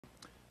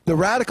The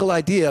radical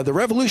idea, the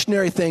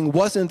revolutionary thing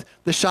wasn't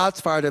the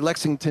shots fired at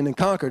Lexington and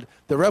Concord.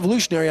 The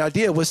revolutionary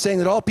idea was saying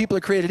that all people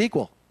are created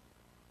equal.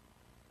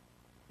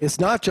 It's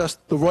not just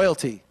the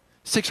royalty,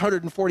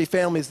 640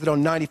 families that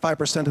own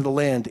 95% of the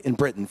land in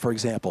Britain, for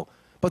example,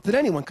 but that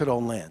anyone could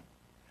own land.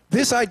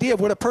 This idea of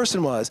what a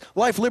person was,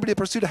 life, liberty,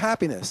 pursuit of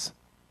happiness.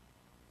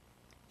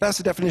 That's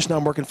the definition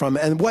I'm working from.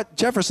 And what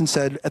Jefferson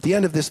said at the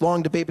end of this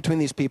long debate between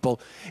these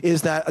people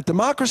is that a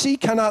democracy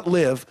cannot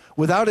live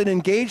without an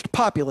engaged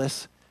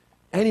populace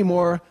any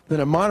more than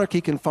a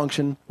monarchy can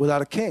function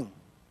without a king.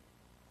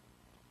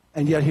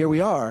 And yet here we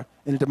are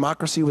in a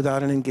democracy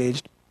without an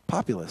engaged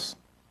populace.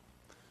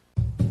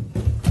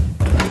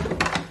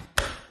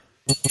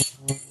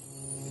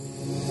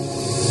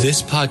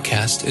 This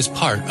podcast is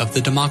part of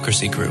the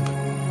Democracy Group.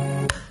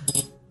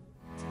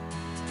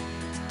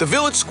 The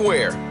Village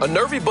Square, a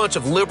nervy bunch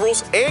of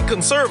liberals and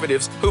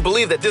conservatives who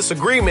believe that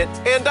disagreement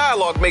and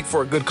dialogue make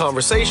for a good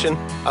conversation,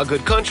 a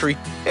good country,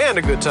 and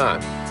a good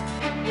time.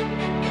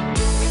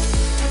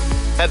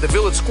 At the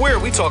Village Square,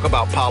 we talk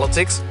about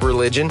politics,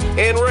 religion,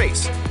 and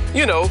race.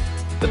 You know,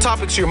 the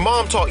topics your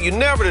mom taught you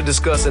never to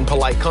discuss in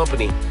polite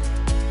company.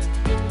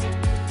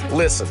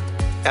 Listen,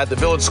 at the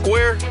Village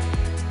Square,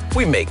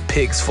 we make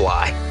pigs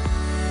fly.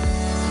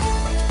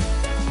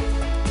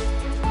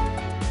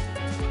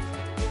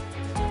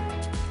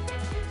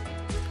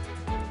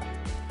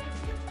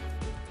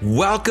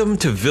 Welcome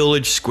to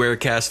Village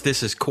Squarecast.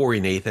 This is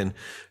Corey Nathan.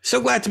 So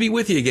glad to be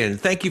with you again.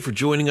 Thank you for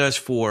joining us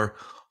for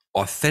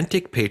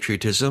Authentic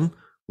Patriotism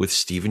with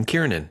Stephen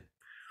Kiernan.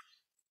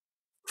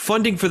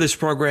 Funding for this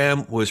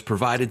program was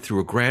provided through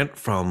a grant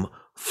from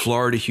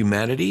Florida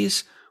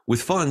Humanities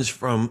with funds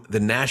from the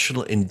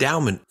National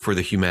Endowment for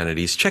the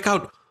Humanities. Check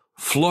out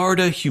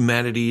Florida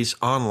Humanities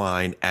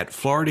online at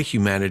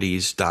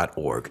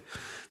floridahumanities.org.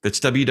 That's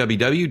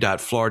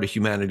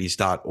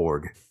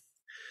www.floridahumanities.org.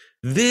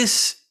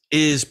 This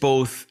is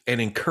both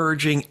an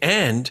encouraging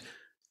and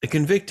a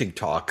convicting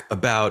talk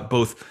about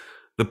both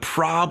the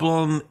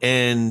problem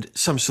and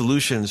some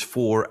solutions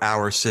for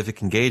our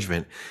civic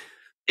engagement.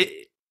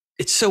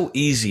 It's so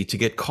easy to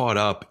get caught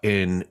up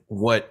in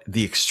what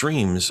the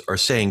extremes are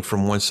saying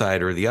from one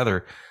side or the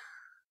other.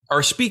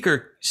 Our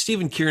speaker,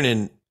 Stephen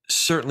Kiernan,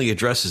 certainly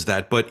addresses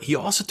that, but he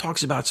also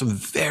talks about some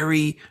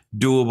very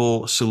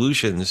doable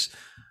solutions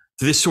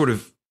to this sort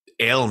of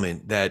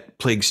ailment that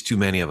plagues too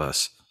many of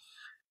us.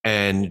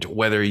 And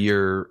whether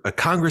you're a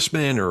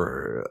congressman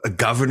or a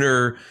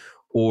governor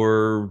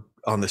or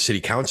on the city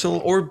council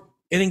or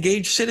an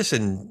engaged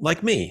citizen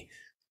like me,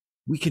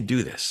 we can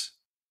do this.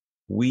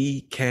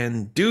 We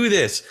can do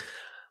this.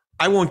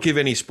 I won't give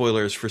any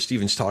spoilers for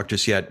Stephen's talk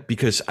just yet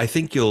because I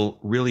think you'll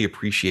really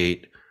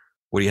appreciate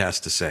what he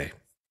has to say.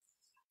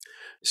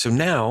 So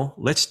now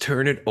let's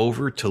turn it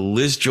over to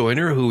Liz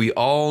Joyner, who we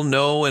all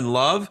know and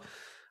love,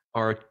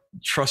 our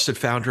trusted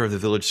founder of the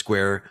Village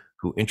Square,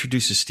 who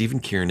introduces Stephen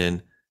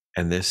Kiernan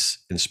and this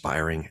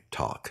inspiring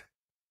talk.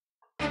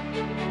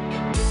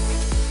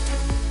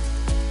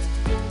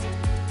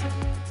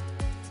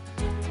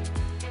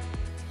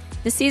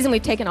 This season,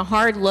 we've taken a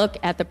hard look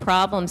at the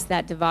problems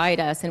that divide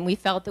us, and we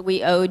felt that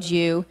we owed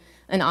you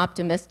an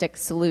optimistic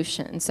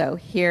solution. So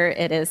here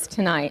it is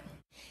tonight.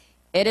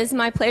 It is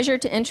my pleasure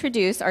to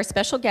introduce our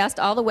special guest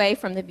all the way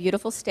from the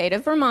beautiful state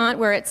of Vermont,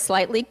 where it's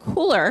slightly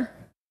cooler,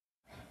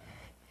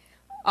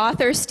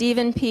 author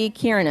Stephen P.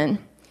 Kiernan.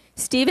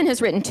 Stephen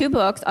has written 2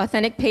 books,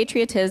 Authentic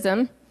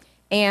Patriotism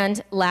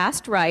and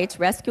Last Rites,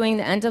 Rescuing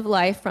the End of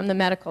Life from the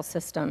Medical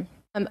System.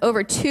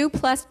 Over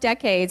 2+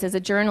 decades as a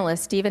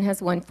journalist, Stephen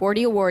has won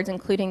 40 awards,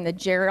 including the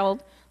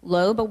Gerald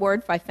Loeb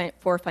Award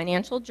for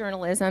Financial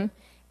Journalism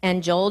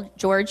and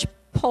George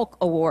Polk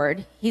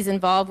Award. He's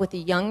involved with the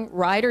Young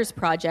Writers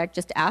Project.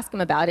 Just ask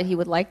him about it. He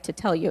would like to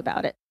tell you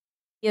about it.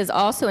 He is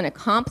also an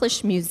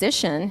accomplished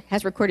musician,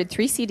 has recorded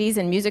 3 CDs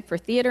in music for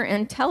theater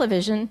and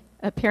television.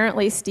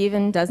 Apparently,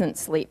 Stephen doesn't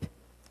sleep.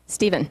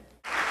 Stephen.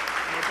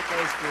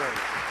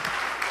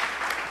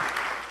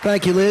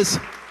 Thank you, Liz.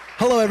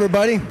 Hello,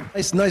 everybody.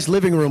 Nice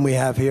living room we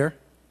have here.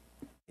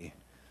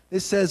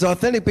 This says,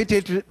 Authentic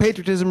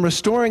Patriotism,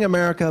 Restoring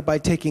America by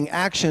Taking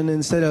Action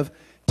Instead of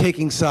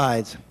Taking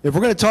Sides. If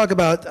we're going to talk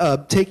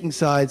about taking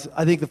sides,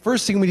 I think the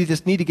first thing we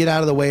just need to get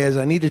out of the way is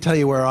I need to tell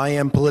you where I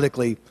am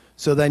politically,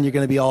 so then you're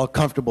going to be all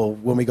comfortable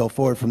when we go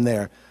forward from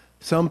there.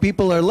 Some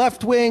people are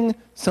left-wing,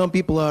 some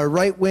people are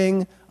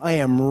right-wing. I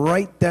am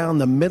right down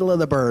the middle of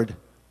the bird.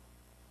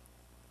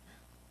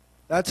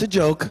 That's a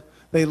joke.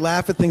 They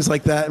laugh at things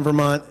like that in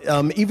Vermont.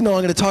 Even though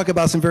I'm going to talk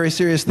about some very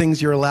serious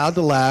things, you're allowed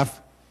to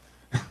laugh.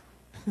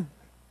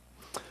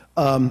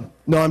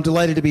 No, I'm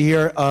delighted to be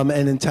here and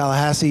in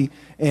Tallahassee,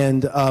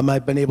 and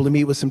I've been able to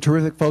meet with some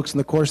terrific folks in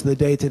the course of the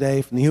day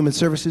today from the human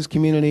services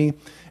community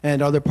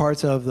and other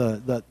parts of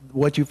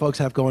what you folks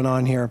have going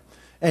on here.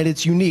 And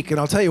it's unique, and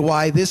I'll tell you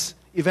why this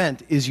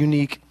event is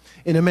unique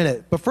in a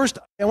minute. But first,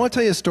 I want to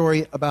tell you a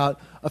story about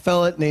a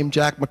fella named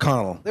Jack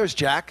McConnell. There's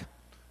Jack,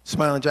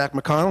 smiling Jack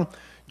McConnell.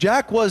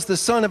 Jack was the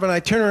son of an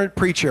itinerant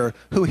preacher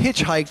who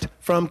hitchhiked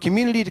from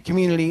community to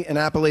community in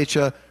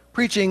Appalachia,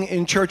 preaching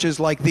in churches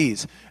like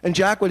these. And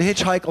Jack would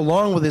hitchhike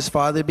along with his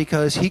father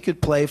because he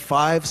could play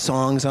 5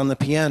 songs on the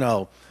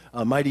piano.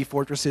 Mighty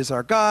Fortress is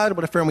Our God,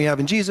 What a Friend We Have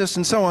in Jesus,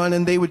 and so on.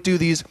 And they would do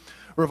these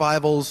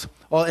revivals.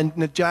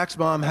 And Jack's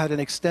mom had an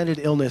extended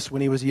illness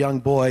when he was a young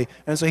boy,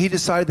 and so he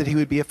decided that he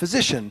would be a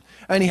physician.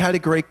 And he had a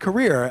great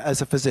career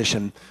as a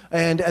physician.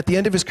 And at the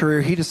end of his career,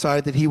 he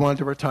decided that he wanted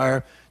to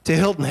retire to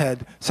Hilton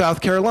Head,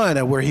 South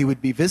Carolina, where he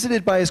would be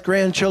visited by his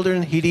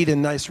grandchildren. He'd eat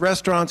in nice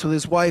restaurants with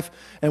his wife,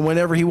 and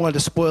whenever he wanted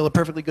to spoil a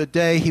perfectly good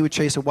day, he would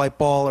chase a white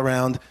ball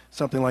around,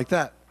 something like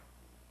that.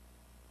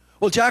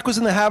 Well, Jack was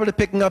in the habit of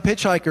picking up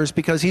hitchhikers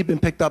because he'd been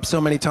picked up so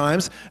many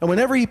times, and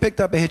whenever he picked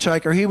up a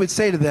hitchhiker, he would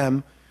say to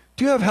them,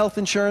 "Do you have health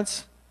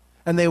insurance?"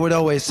 And they would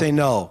always say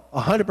no.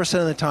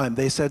 100% of the time,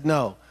 they said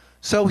no.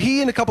 So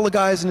he and a couple of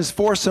guys in his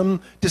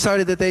foursome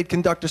decided that they'd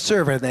conduct a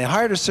survey. And they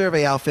hired a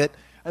survey outfit,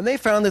 and they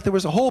found that there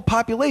was a whole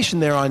population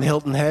there on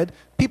Hilton Head,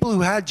 people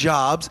who had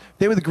jobs.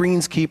 They were the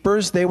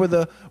greenskeepers. They were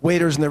the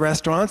waiters in the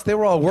restaurants. They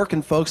were all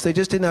working folks. They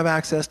just didn't have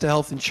access to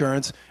health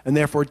insurance and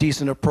therefore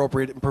decent,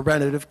 appropriate, and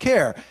preventative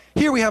care.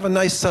 Here we have a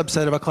nice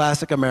subset of a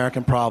classic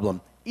American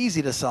problem.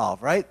 Easy to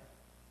solve, right?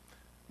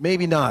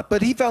 Maybe not.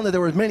 But he found that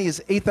there were as many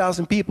as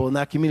 8,000 people in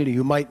that community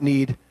who might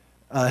need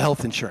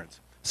health insurance.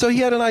 So he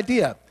had an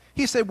idea.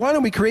 He said, why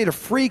don't we create a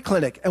free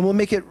clinic, and we'll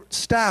make it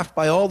staffed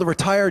by all the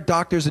retired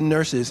doctors and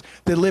nurses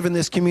that live in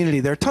this community.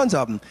 There are tons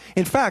of them.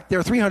 In fact, there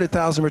are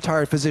 300,000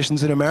 retired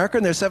physicians in America,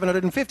 and there are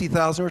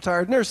 750,000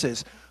 retired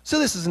nurses. So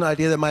this is an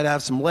idea that might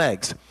have some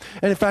legs.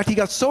 And in fact, he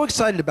got so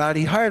excited about it,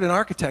 he hired an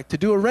architect to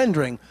do a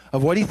rendering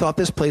of what he thought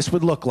this place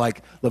would look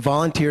like, the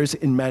Volunteers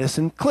in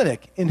Medicine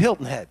Clinic in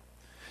Hilton Head.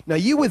 Now,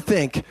 you would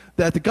think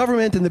that the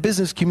government and the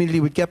business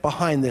community would get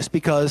behind this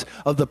because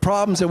of the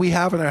problems that we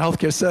have in our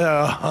healthcare system.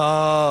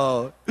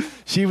 Oh,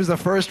 she was the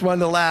first one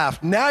to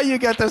laugh. Now you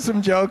get to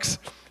some jokes.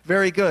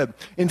 Very good.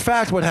 In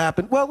fact, what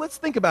happened? Well, let's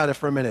think about it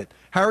for a minute.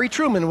 Harry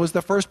Truman was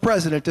the first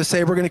president to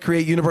say we're going to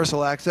create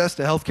universal access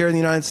to healthcare in the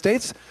United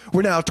States.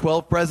 We're now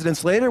 12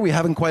 presidents later. We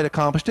haven't quite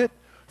accomplished it.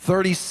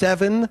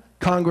 37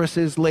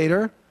 Congresses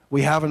later,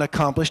 we haven't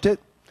accomplished it.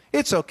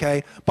 It's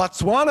okay.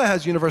 Botswana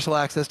has universal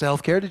access to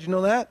health care. Did you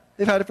know that?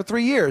 They've had it for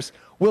 3 years.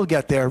 We'll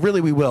get there.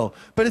 Really, we will.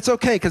 But it's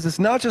okay, because it's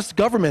not just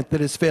government that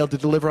has failed to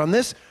deliver on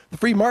this. The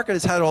free market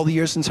has had it all the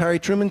years since Harry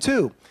Truman,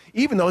 too,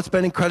 even though it's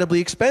been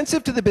incredibly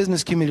expensive to the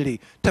business community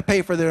to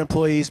pay for their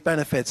employees'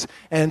 benefits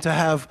and to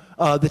have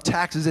the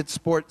taxes that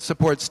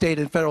support state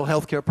and federal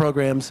health care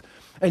programs,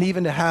 and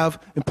even to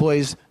have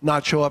employees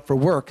not show up for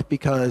work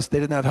because they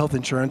didn't have health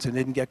insurance and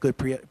didn't get good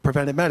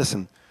preventive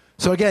medicine.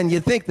 So again,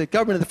 you'd think that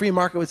government of the free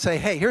market would say,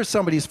 hey, here's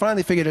somebody who's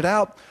finally figured it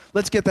out.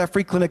 Let's get that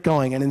free clinic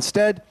going. And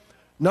instead,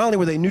 not only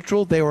were they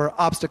neutral, they were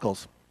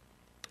obstacles.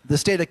 The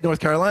state of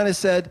North Carolina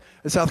said,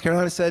 and South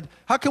Carolina said,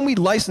 how can we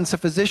license a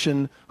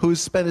physician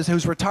who's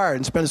retired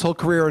and spent his whole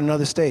career in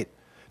another state?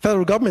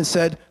 Federal government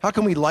said, how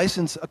can we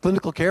license a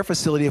clinical care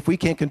facility if we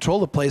can't control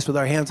the place with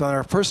our hands on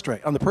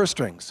the purse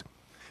strings?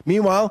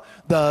 Meanwhile,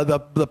 the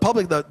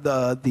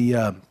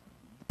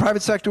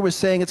private sector was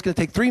saying it's going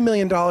to take $3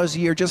 million a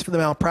year just for the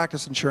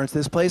malpractice insurance of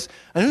this place,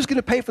 and who's going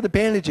to pay for the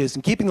bandages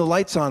and keeping the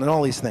lights on and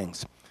all these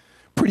things?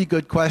 Pretty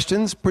good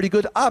questions, pretty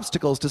good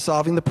obstacles to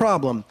solving the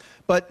problem.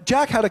 But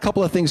Jack had a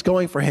couple of things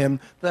going for him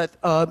that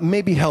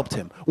maybe helped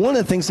him. One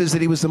of the things is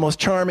that he was the most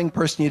charming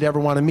person you'd ever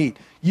want to meet.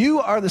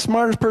 You are the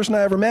smartest person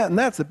I ever met, and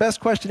that's the best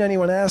question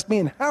anyone asked me,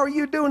 and how are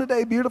you doing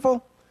today,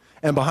 beautiful?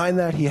 And behind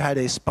that, he had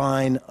a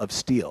spine of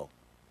steel.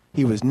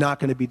 He was not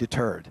going to be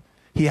deterred.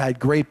 He had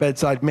great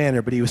bedside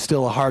manner, but he was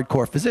still a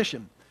hardcore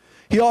physician.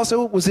 He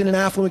also was in an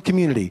affluent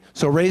community,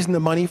 so raising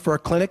the money for a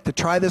clinic to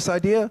try this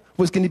idea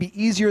was going to be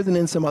easier than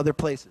in some other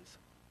places.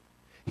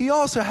 He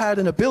also had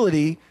an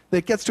ability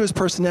that gets to his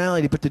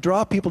personality, but to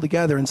draw people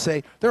together and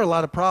say, there are a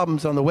lot of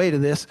problems on the way to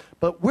this,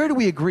 but where do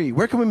we agree?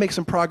 Where can we make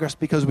some progress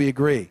because we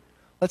agree?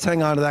 Let's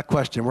hang on to that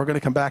question. We're going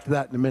to come back to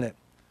that in a minute.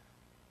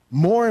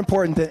 More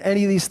important than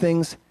any of these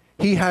things,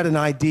 he had an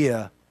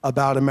idea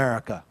about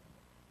America,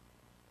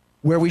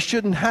 where we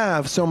shouldn't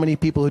have so many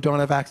people who don't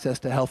have access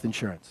to health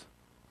insurance,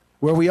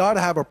 where we ought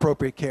to have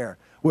appropriate care,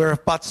 where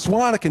if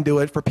Botswana can do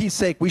it, for peace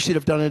sake, we should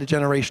have done it a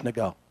generation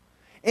ago,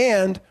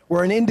 and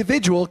where an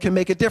individual can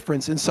make a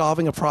difference in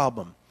solving a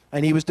problem.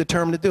 And he was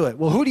determined to do it.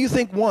 Well, who do you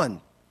think won?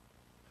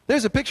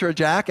 There's a picture of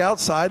Jack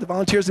outside the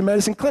Volunteers in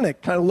Medicine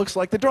Clinic. Kind of looks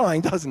like the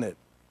drawing, doesn't it?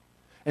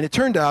 And it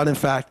turned out, in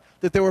fact,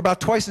 that there were about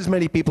twice as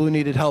many people who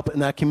needed help in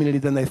that community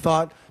than they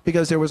thought,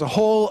 because there was a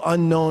whole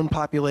unknown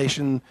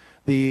population,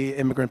 the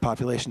immigrant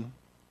population,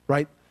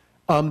 right?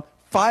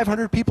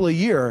 500 people a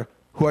year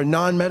who are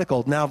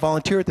non-medical now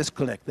volunteer at this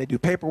clinic. They do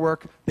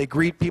paperwork, they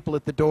greet people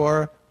at the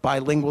door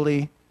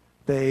bilingually,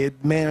 they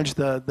manage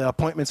the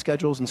appointment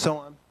schedules and so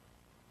on.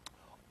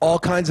 All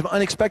kinds of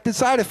unexpected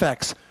side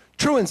effects.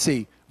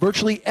 Truancy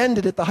virtually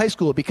ended at the high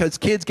school because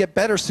kids get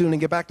better soon and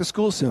get back to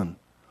school soon.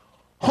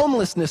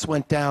 Homelessness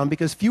went down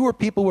because fewer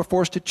people were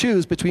forced to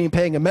choose between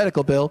paying a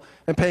medical bill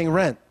and paying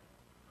rent.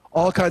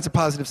 All kinds of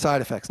positive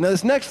side effects. Now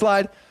this next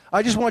slide,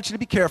 I just want you to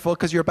be careful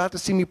because you're about to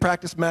see me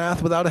practice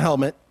math without a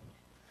helmet.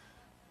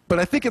 But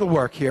I think it'll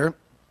work here.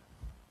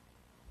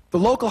 The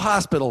local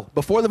hospital,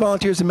 before the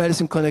Volunteers in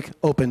Medicine clinic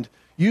opened,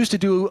 used to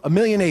do $1.8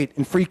 million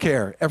in free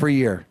care every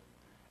year.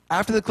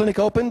 After the clinic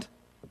opened,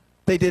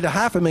 they did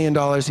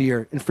 $500,000 a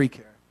year in free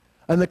care.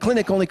 And the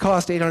clinic only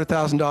cost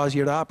 $800,000 a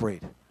year to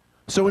operate.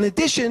 So in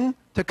addition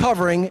to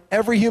covering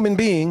every human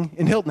being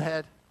in Hilton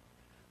Head,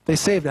 they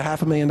saved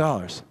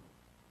 $500,000.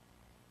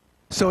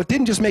 So it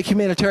didn't just make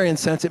humanitarian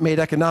sense, it made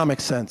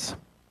economic sense.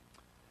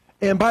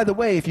 And by the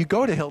way, if you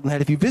go to Hilton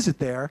Head, if you visit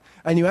there,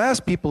 and you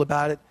ask people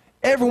about it,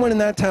 everyone in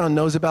that town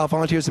knows about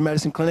Volunteers in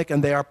Medicine Clinic,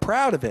 and they are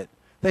proud of it.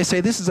 They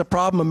say, this is a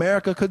problem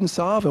America couldn't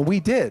solve, and we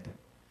did.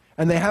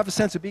 And they have a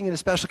sense of being in a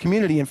special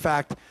community. In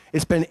fact,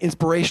 it's been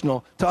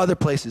inspirational to other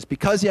places.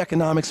 Because the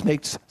economics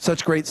makes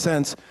such great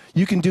sense,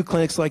 you can do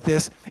clinics like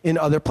this in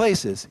other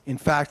places. In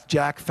fact,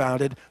 Jack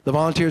founded the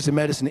Volunteers in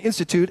Medicine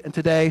Institute, and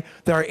today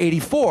there are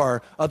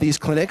 84 of these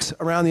clinics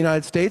around the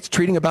United States,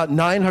 treating about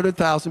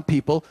 900,000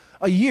 people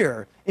a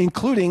year,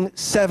 including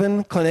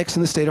 7 clinics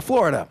in the state of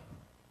Florida.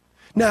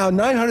 Now,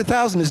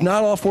 900,000 is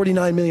not all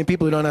 49 million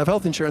people who don't have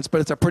health insurance,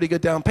 but it's a pretty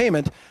good down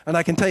payment, and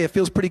I can tell you it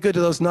feels pretty good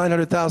to those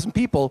 900,000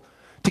 people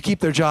to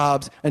keep their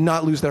jobs and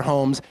not lose their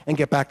homes and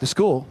get back to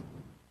school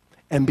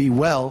and be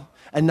well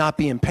and not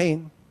be in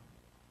pain.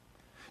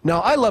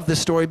 Now, I love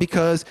this story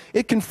because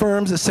it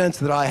confirms a sense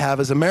that I have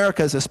as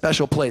America is a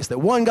special place, that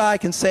one guy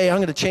can say, I'm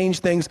going to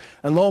change things,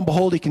 and lo and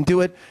behold, he can do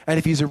it, and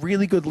if he's a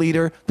really good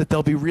leader, that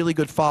there'll be really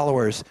good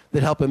followers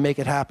that help him make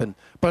it happen.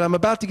 But I'm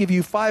about to give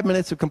you 5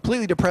 minutes of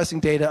completely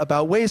depressing data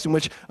about ways in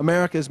which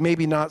America is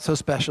maybe not so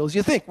special as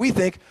you think. We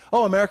think,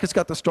 oh, America's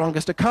got the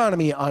strongest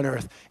economy on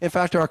earth. In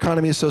fact, our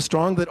economy is so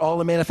strong that all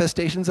the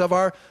manifestations of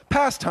our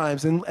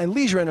pastimes and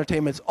leisure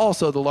entertainment is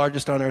also the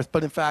largest on earth.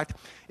 But in fact,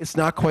 it's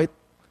not quite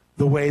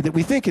the way that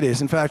we think it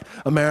is. In fact,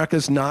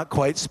 America's not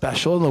quite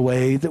special in the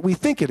way that we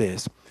think it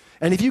is.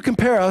 And if you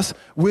compare us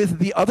with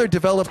the other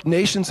developed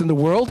nations in the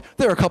world,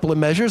 there are a couple of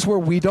measures where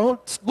we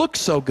don't look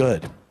so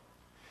good.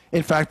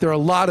 In fact, there are a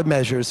lot of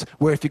measures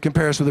where if you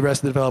compare us with the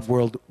rest of the developed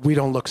world, we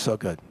don't look so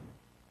good.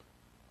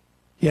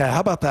 Yeah, how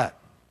about that?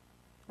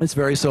 It's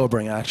very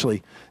sobering,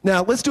 actually.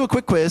 Now, let's do a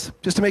quick quiz,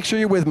 just to make sure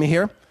you're with me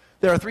here.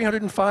 There are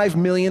 305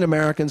 million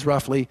Americans,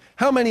 roughly.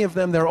 How many of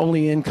them, their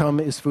only income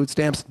is food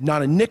stamps?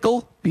 Not a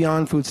nickel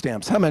beyond food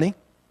stamps. How many?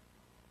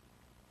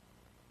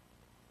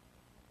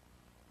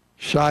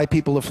 Shy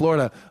people of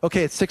Florida.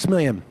 Okay, it's 6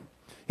 million.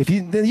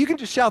 Then you can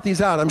just shout these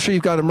out. I'm sure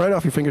you've got them right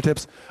off your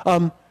fingertips.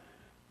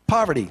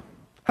 Poverty.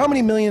 How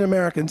many million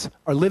Americans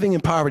are living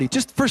in poverty?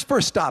 Just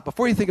first stop.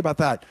 Before you think about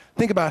that,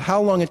 think about how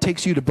long it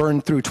takes you to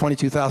burn through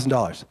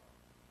 $22,000.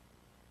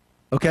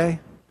 Okay?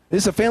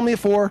 This is a family of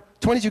 4,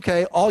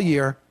 $22K all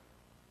year.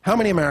 How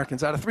many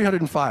Americans out of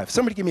 305?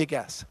 Somebody give me a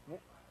guess.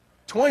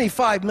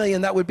 25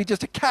 million, that would be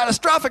just a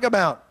catastrophic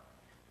amount.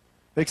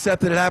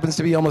 Except that it happens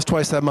to be almost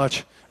twice that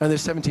much, and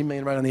there's 17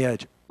 million right on the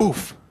edge.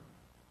 Oof.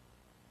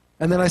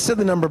 And then I said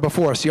the number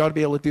before, so you ought to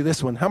be able to do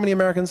this one. How many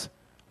Americans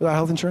without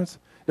health insurance?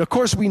 Of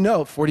course we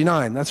know,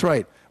 49, that's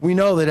right. We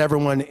know that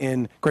everyone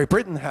in Great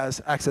Britain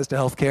has access to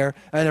health care,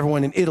 and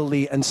everyone in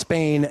Italy and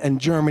Spain and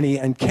Germany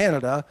and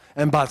Canada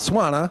and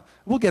Botswana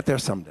will get there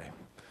someday.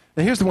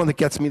 Now here's the one that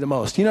gets me the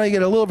most. You know, you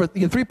get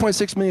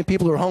 3.6 million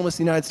people who are homeless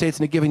in the United States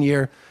in a given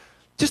year.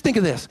 Just think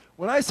of this.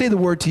 When I say the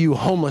word to you,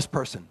 homeless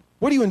person,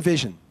 what do you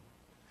envision?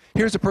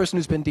 Here's a person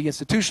who's been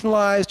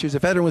deinstitutionalized. Here's a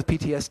veteran with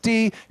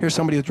PTSD. Here's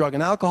somebody with drug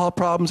and alcohol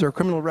problems or a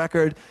criminal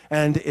record,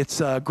 and it's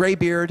a gray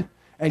beard,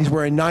 and he's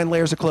wearing 9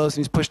 layers of clothes,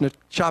 and he's pushing a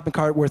shopping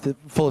cart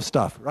full of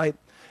stuff, right?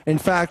 In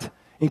fact,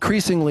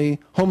 increasingly,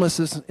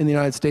 homelessness in the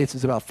United States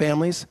is about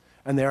families,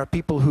 and there are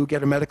people who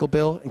get a medical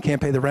bill and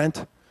can't pay the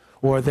rent,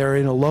 or they're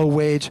in a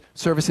low-wage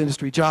service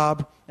industry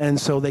job, and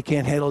so they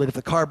can't handle it. If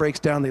the car breaks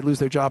down, they lose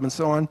their job, and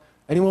so on.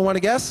 Anyone want to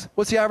guess?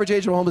 What's the average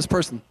age of a homeless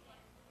person?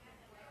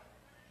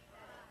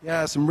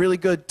 Yeah, some really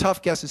good,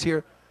 tough guesses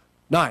here.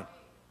 9.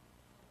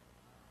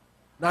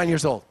 9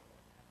 years old.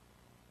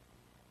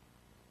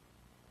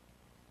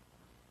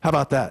 How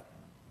about that?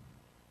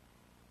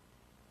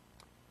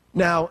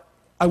 Now,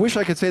 I wish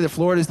I could say that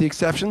Florida is the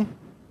exception,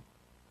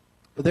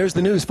 but there's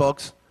the news,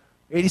 folks.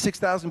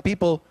 86,000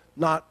 people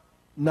not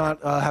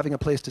having a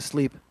place to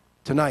sleep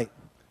tonight.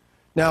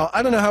 Now,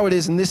 I don't know how it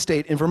is in this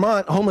state. In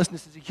Vermont,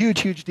 homelessness is a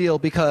huge, huge deal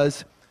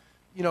because,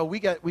 you know, we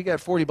get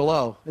 40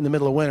 below in the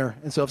middle of winter,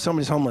 and so if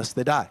somebody's homeless,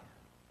 they die.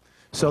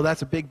 So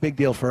that's a big, big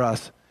deal for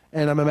us,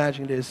 and I'm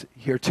imagining it is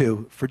here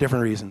too, for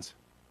different reasons.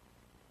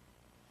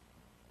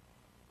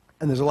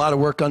 And there's a lot of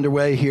work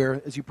underway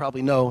here, as you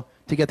probably know,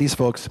 to get these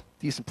folks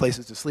decent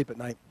places to sleep at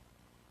night.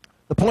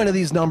 The point of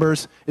these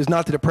numbers is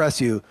not to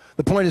depress you.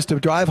 The point is to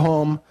drive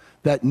home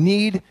that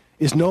need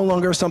is no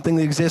longer something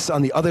that exists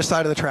on the other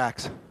side of the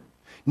tracks.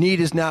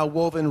 Need is now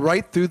woven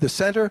right through the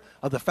center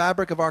of the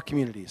fabric of our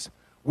communities.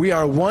 We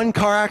are one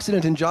car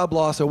accident and job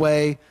loss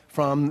away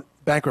from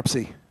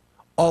bankruptcy,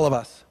 all of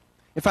us.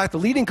 In fact, the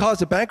leading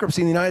cause of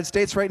bankruptcy in the United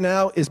States right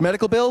now is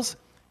medical bills.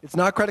 It's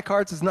not credit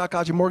cards, it's not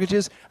dodgy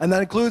mortgages, and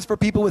that includes for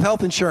people with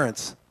health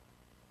insurance.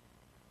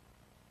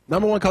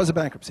 #1 cause of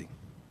bankruptcy.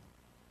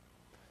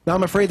 Now,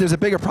 I'm afraid there's a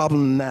bigger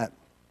problem than that.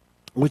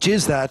 which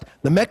is that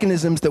the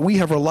mechanisms that we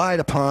have relied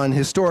upon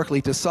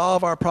historically to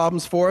solve our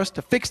problems for us,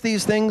 to fix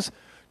these things,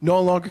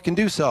 no longer can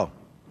do so.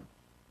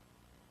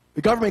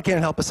 The government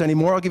can't help us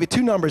anymore. I'll give you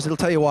two numbers. It'll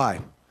tell you why.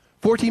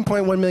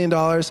 $14.1 million,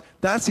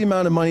 that's the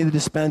amount of money that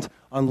is spent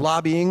on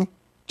lobbying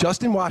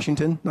just in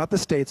Washington, not the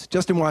states,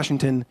 just in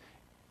Washington,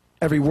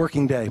 every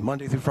working day,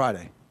 Monday through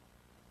Friday.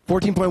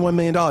 $14.1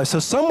 million. So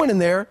someone in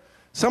there,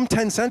 some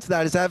 10 cents of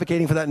that is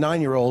advocating for that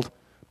 9-year-old,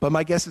 but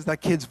my guess is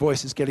that kid's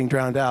voice is getting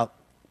drowned out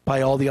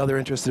by all the other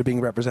interests that are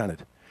being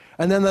represented.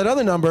 And then that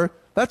other number,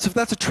 that's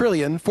a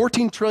trillion,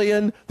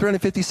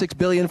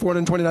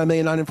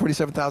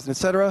 14,356,429,947,000, et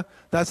cetera.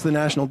 That's the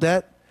national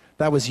debt.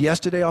 That was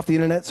yesterday off the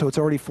internet, so it's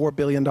already $4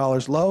 billion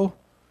low.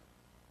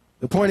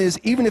 The point is,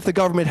 even if the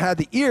government had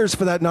the ears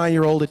for that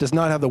 9-year-old, it does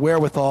not have the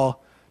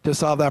wherewithal to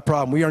solve that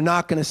problem. We are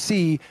not going to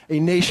see a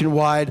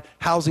nationwide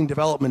housing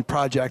development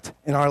project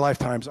in our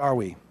lifetimes, are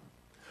we?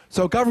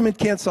 So government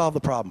can't solve the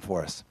problem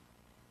for us.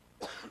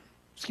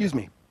 Excuse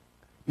me.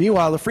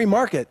 Meanwhile, the free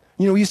market,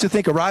 we used to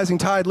think a rising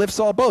tide lifts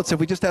all boats. If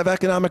we just have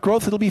economic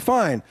growth, it'll be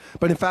fine.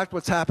 But in fact,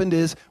 what's happened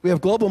is we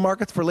have global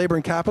markets for labor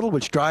and capital,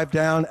 which drive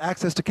down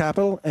access to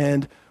capital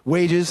and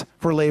wages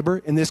for labor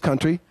in this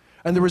country.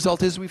 And the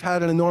result is we've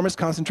had an enormous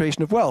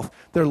concentration of wealth.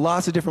 There are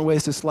lots of different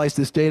ways to slice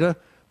this data.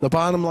 The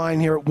bottom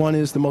line here at one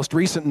is the most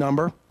recent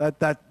number.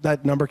 That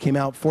number came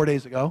out 4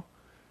 days ago.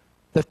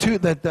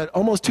 That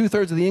almost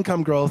 2/3 of the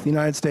income growth in the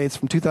United States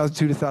from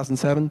 2002 to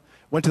 2007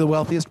 went to the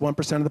wealthiest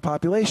 1% of the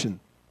population.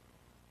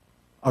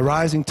 A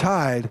rising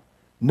tide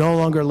no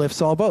longer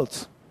lifts all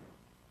boats.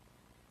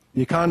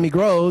 The economy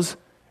grows,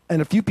 and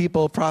a few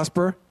people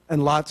prosper,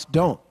 and lots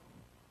don't.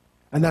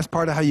 And that's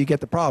part of how you get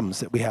the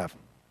problems that we have.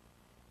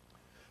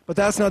 But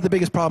that's not the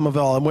biggest problem of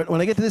all. And when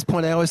I get to this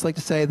point, I always like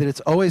to say that it's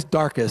always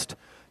darkest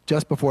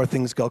just before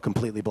things go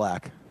completely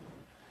black.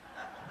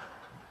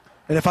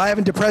 And if I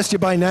haven't depressed you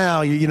by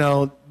now,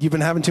 you've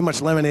been having too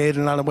much lemonade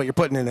and I don't know what you're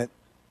putting in it.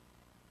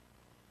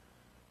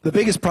 The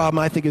biggest problem,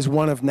 I think, is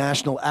one of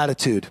national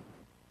attitude.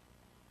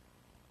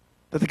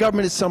 That the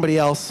government is somebody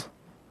else.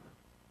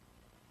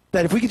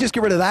 That if we could just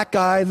get rid of that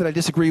guy that I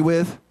disagree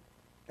with,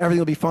 everything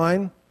will be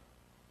fine.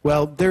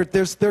 Well, there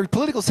are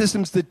political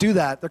systems that do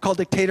that. They're called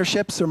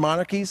dictatorships or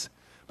monarchies.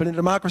 But in a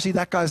democracy,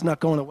 that guy's not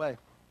going away.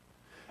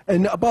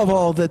 And above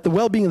all, that the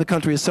well-being of the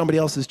country is somebody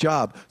else's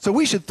job. So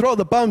we should throw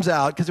the bums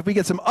out, because if we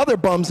get some other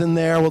bums in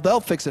there, well, they'll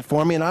fix it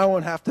for me, and I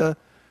won't have to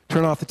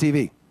turn off the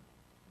TV.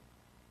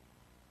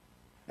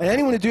 And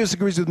anyone who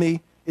disagrees with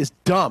me is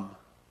dumb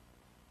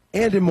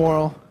and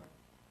immoral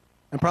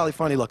and probably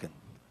funny looking.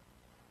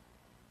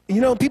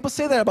 People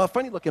say that about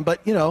funny looking,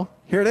 but,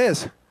 here it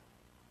is.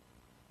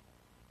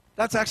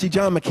 That's actually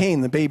John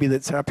McCain, the baby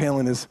that Sarah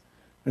Palin is.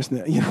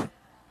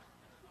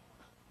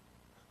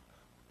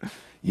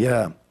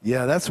 Yeah,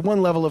 that's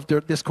one level of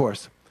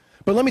discourse.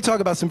 But let me talk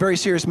about some very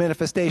serious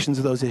manifestations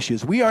of those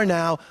issues. We are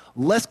now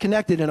less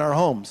connected in our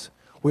homes.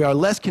 We are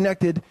less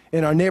connected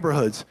in our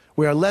neighborhoods.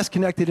 We are less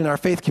connected in our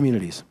faith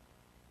communities.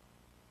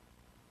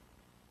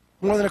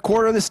 More than a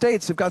quarter of the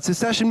states have got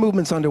secession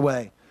movements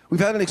underway. We've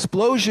had an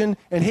explosion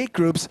in hate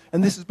groups,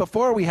 and this is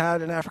before we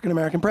had an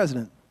African-American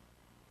president.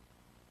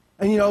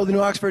 And the New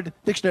Oxford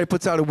Dictionary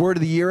puts out a word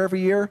of the year every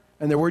year,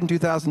 and their word in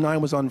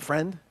 2009 was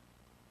unfriend.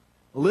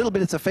 A little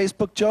bit it's a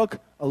Facebook joke,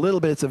 a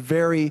little bit it's a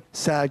very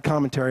sad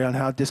commentary on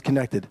how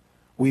disconnected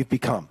we've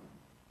become.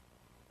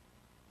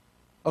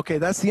 Okay,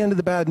 that's the end of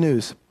the bad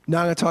news.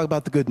 Now I'm going to talk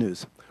about the good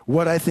news.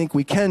 What I think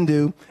we can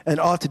do and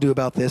ought to do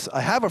about this.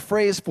 I have a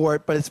phrase for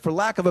it, but it's for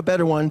lack of a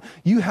better one.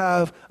 You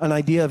have an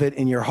idea of it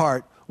in your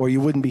heart, or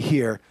you wouldn't be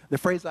here. The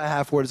phrase I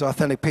have for it is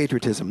authentic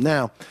patriotism.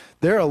 Now,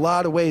 there are a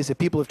lot of ways that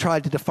people have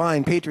tried to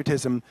define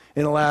patriotism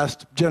in the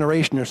last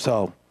generation or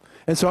so.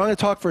 And so I'm going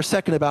to talk for a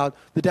second about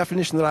the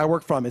definition that I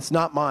work from. It's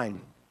not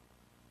mine.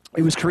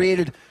 It was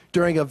created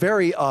during a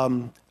very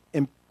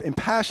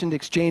impassioned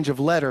exchange of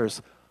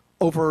letters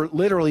over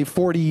literally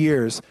 40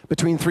 years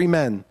between three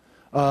men.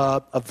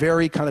 A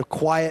very kind of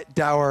quiet,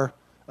 dour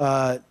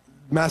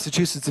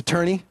Massachusetts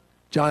attorney,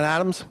 John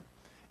Adams,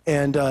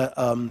 and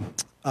a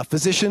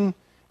physician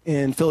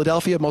in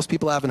Philadelphia most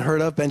people haven't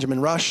heard of,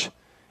 Benjamin Rush,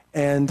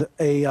 and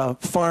a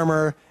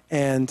farmer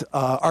and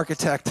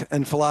architect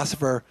and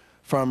philosopher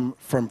from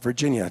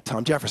Virginia,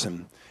 Tom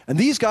Jefferson. And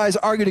these guys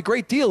argued a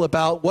great deal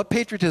about what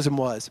patriotism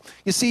was.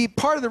 You see,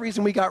 part of the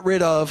reason we got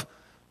rid of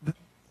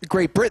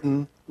Great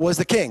Britain was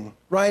the king,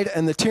 right?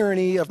 And the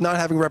tyranny of not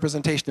having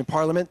representation in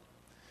Parliament.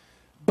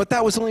 But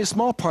that was only a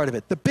small part of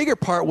it. The bigger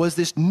part was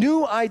this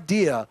new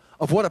idea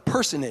of what a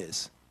person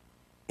is,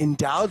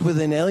 endowed with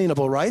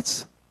inalienable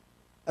rights.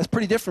 That's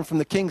pretty different from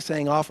the king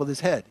saying off with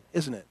his head,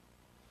 isn't it?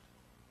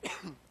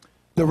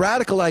 The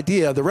radical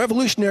idea, the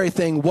revolutionary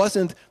thing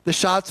wasn't the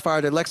shots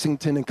fired at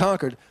Lexington and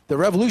Concord. The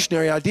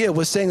revolutionary idea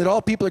was saying that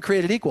all people are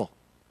created equal.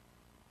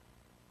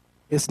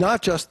 It's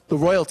not just the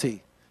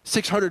royalty,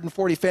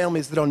 640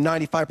 families that own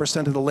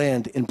 95% of the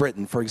land in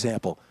Britain, for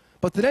example,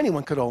 but that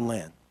anyone could own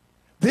land.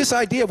 This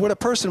idea of what a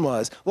person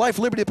was, life,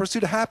 liberty, the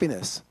pursuit of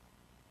happiness.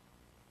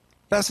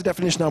 That's the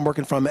definition I'm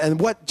working from. And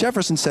what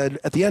Jefferson said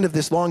at the end of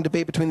this long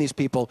debate between these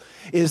people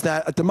is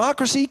that a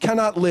democracy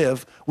cannot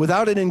live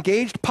without an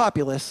engaged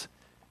populace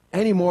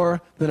any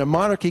more than a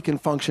monarchy can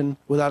function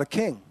without a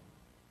king.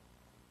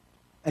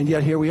 And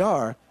yet here we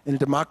are in a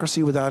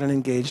democracy without an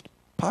engaged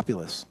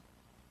populace.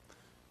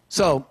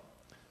 So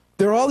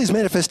there are all these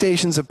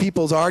manifestations of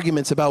people's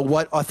arguments about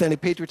what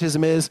authentic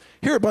patriotism is.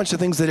 Here are a bunch of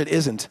things that it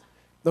isn't.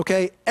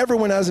 Okay,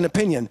 everyone has an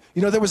opinion.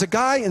 You know, there was a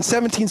guy in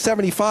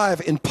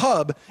 1775 in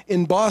pub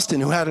in Boston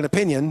who had an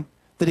opinion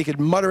that he could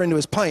mutter into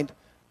his pint,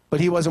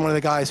 but he wasn't one of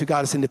the guys who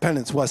got us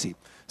independence, was he?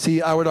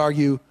 See, I would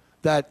argue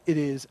that it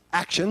is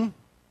action,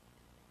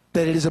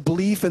 that it is a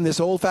belief in this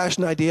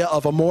old-fashioned idea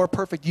of a more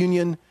perfect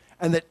union,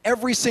 and that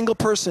every single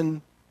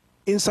person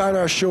inside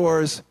our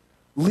shores,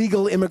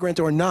 legal immigrant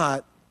or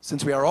not,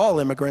 since we are all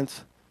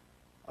immigrants,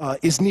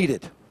 is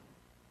needed.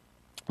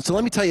 So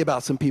let me tell you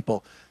about some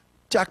people.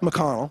 Jack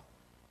McConnell.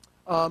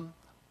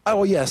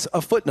 Oh, yes,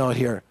 a footnote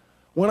here.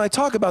 When I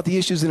talk about the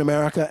issues in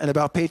America and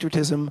about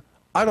patriotism,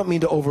 I don't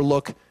mean to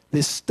overlook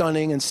this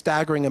stunning and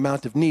staggering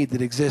amount of need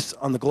that exists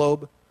on the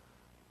globe.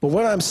 But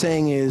what I'm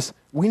saying is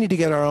we need to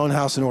get our own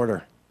house in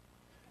order,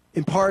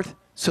 in part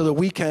so that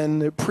we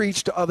can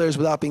preach to others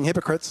without being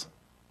hypocrites,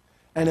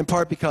 and in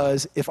part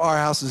because if our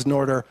house is in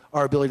order,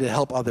 our ability to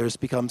help others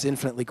becomes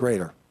infinitely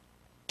greater.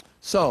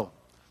 So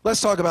let's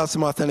talk about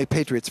some authentic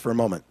patriots for a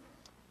moment.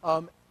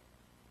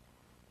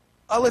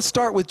 Let's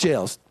start with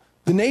jails.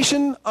 The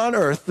nation on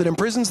earth that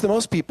imprisons the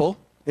most people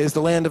is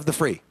the land of the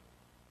free.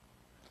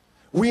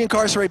 We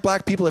incarcerate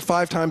black people at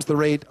 5 times the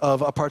rate of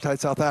apartheid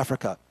South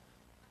Africa.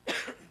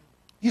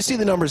 You see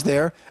the numbers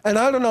there, and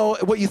I don't know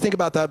what you think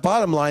about that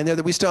bottom line there,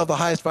 that we still have the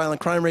highest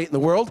violent crime rate in the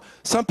world.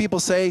 Some people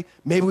say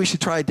maybe we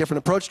should try a different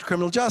approach to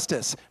criminal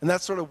justice, and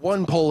that's sort of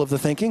one pole of the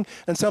thinking.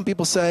 And some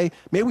people say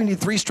maybe we need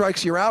 3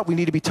 strikes, you're out, we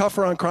need to be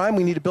tougher on crime,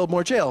 we need to build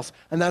more jails,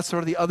 and that's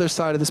sort of the other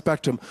side of the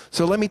spectrum.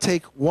 So let me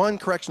take one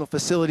correctional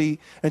facility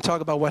and talk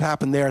about what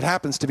happened there. It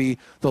happens to be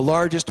the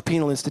largest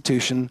penal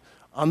institution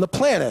on the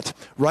planet,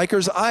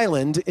 Rikers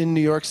Island in New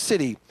York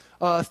City.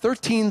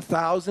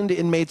 13,000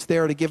 inmates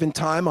there at a given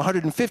time,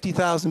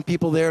 150,000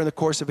 people there in the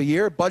course of a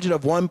year, budget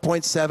of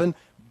 $1.7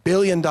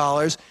 billion.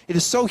 It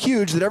is so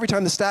huge that every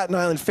time the Staten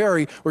Island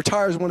Ferry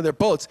retires one of their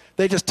boats,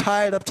 they just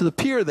tie it up to the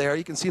pier there,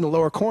 you can see in the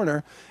lower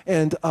corner,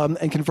 and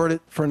convert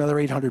it for another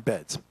 800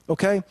 beds.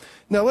 Okay?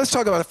 Now let's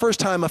talk about a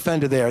first-time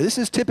offender there. This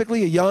is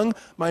typically a young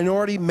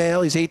minority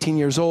male. He's 18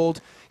 years old.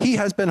 He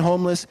has been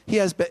homeless. He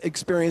has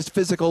experienced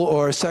physical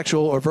or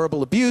sexual or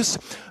verbal abuse,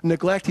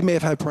 neglect. He may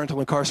have had parental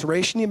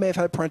incarceration. He may have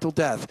had parental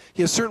death.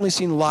 He has certainly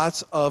seen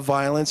lots of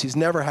violence. He's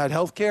never had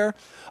health care.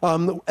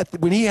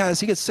 When he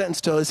gets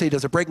sentenced to, let's say he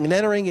does a breaking and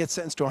entering, he gets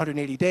sentenced to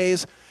 180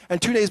 days.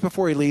 And 2 days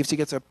before he leaves, he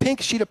gets a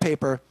pink sheet of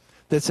paper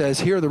that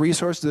says, here are the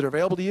resources that are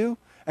available to you.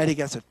 And he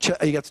gets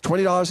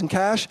 $20 in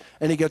cash,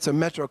 and he gets a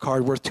Metro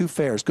card worth 2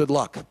 fares. Good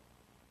luck.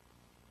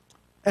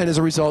 And as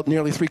a result,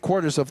 nearly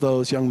 3/4 of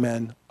those young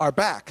men are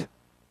back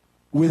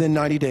within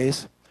 90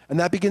 days. And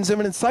that begins an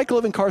imminent cycle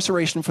of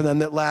incarceration for them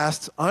that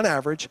lasts, on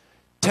average,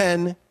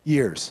 10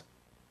 years.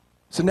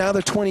 So now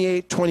they're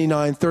 28,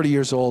 29, 30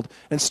 years old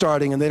and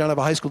starting, and they don't have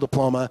a high school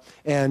diploma,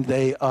 and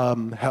they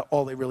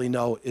all they really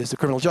know is the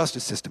criminal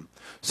justice system.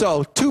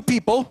 So 2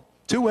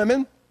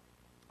 women,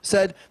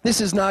 said,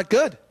 this is not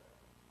good.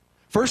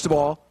 First of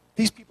all,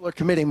 these people are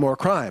committing more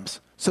crimes.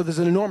 So there's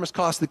an enormous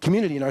cost to the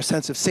community in our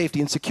sense of safety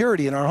and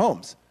security in our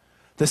homes.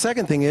 The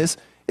second thing is,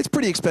 it's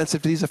pretty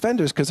expensive to these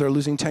offenders because they're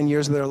losing 10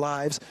 years of their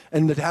lives,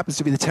 and it happens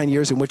to be the 10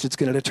 years in which it's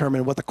going to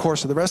determine what the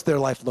course of the rest of their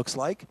life looks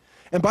like.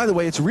 And by the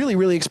way, it's really,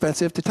 really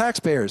expensive to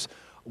taxpayers.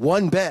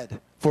 1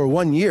 bed for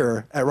 1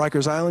 year at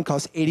Rikers Island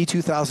costs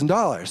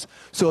 $82,000.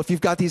 So if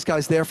you've got these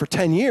guys there for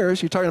 10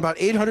 years, you're talking about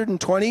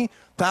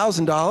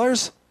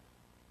 $820,000.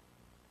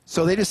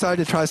 So they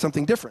decided to try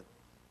something different.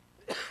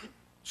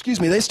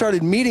 Excuse me, they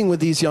started meeting with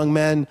these young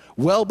men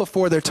well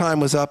before their time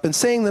was up and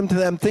saying to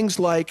them things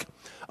like,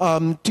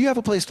 do you have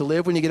a place to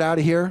live when you get out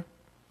of here?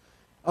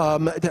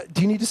 Do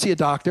you need to see a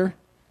doctor?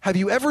 Have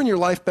you ever in your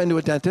life been to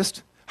a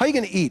dentist? How are you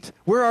going to eat?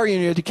 Where are you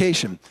in your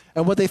education?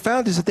 And what they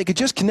found is that they could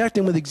just connect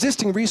them with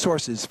existing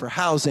resources for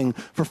housing,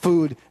 for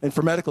food, and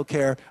for medical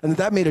care, and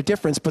that made a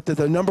difference, but that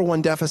the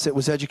 #1 deficit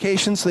was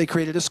education, so they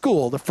created a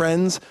school, the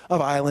Friends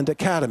of Island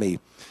Academy.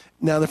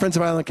 Now, the Friends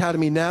of Island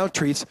Academy now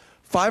treats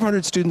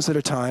 500 students at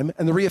a time,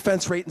 and the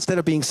reoffense rate, instead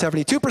of being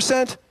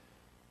 72%,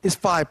 is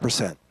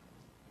 5%.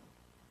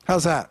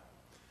 How's that?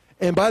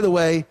 And by the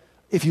way,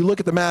 if you look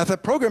at the math,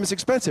 that program is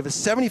expensive. It's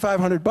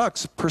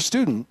 $7,500 per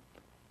student,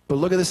 but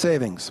look at the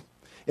savings.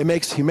 It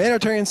makes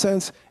humanitarian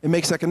sense, it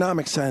makes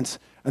economic sense,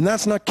 and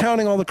that's not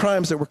counting all the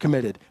crimes that were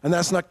committed. And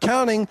that's not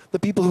counting the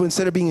people who,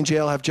 instead of being in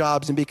jail, have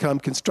jobs and become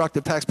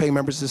constructive tax-paying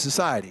members of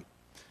society.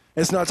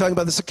 And it's not talking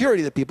about the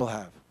security that people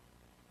have.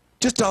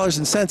 Just dollars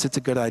and cents, it's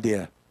a good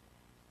idea.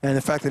 And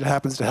the fact that it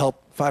happens to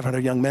help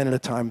 500 young men at a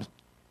time,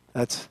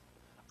 that's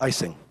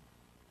icing.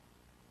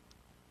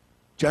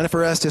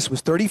 Jennifer Estes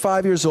was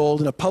 35 years old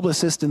and a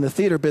publicist in the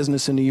theater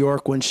business in New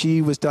York when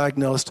she was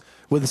diagnosed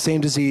with the same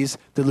disease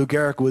that Lou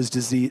Gehrig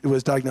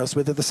was diagnosed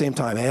with at the same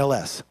time,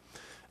 ALS.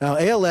 Now,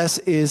 ALS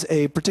is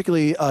a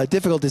particularly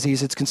difficult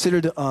disease. It's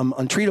considered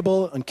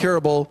untreatable,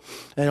 incurable,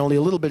 and only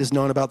a little bit is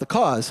known about the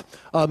cause.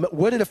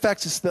 What it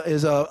affects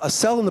is a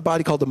cell in the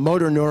body called the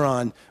motor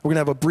neuron. We're going to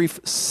have a brief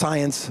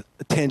science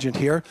tangent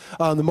here.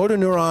 The motor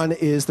neuron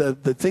is the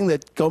thing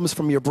that goes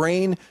from your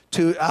brain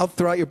to out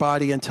throughout your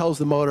body and tells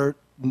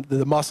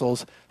the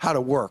muscles how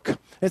to work.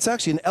 It's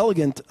actually an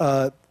elegant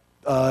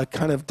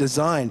kind of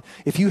design.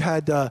 If you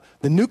had the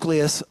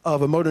nucleus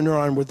of a motor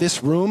neuron with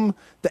this room,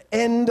 the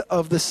end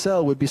of the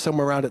cell would be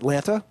somewhere around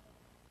Atlanta.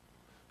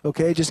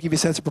 Okay, just to give you a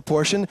sense of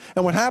proportion.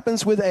 And what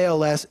happens with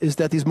ALS is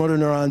that these motor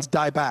neurons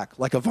die back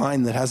like a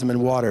vine that hasn't been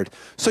watered.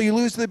 So you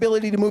lose the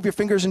ability to move your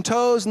fingers and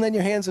toes, and then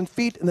your hands and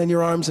feet, and then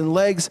your arms and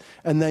legs,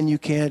 and then you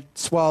can't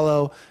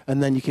swallow,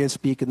 and then you can't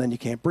speak, and then you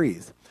can't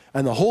breathe.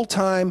 And the whole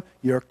time,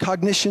 your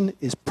cognition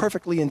is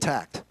perfectly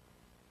intact.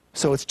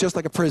 So it's just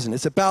like a prison.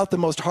 It's about the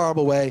most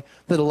horrible way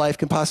that a life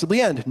can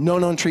possibly end. No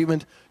known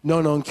treatment,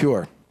 no known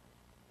cure.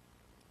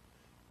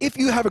 If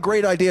you have a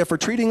great idea for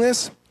treating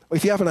this, or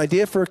if you have an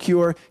idea for a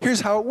cure,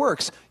 here's how it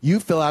works. You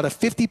fill out a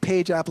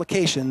 50-page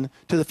application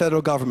to the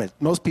federal government.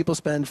 Most people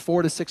spend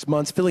 4 to 6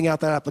 months filling out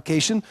that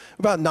application.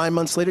 About 9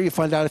 months later, you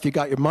find out if you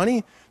got your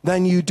money.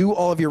 Then you do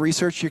all of your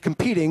research. You're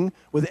competing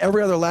with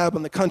every other lab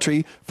in the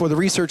country for the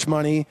research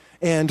money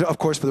and, of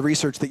course, for the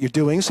research that you're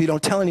doing, so you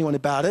don't tell anyone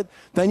about it.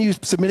 Then you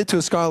submit it to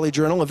a scholarly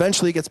journal.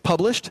 Eventually, it gets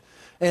published.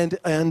 And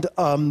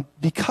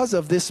because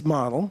of this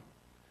model,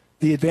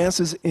 the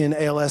advances in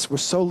ALS were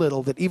so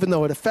little that even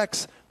though it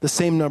affects the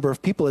same number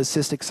of people as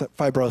cystic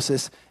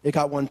fibrosis, it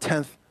got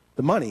 1/10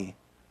 the money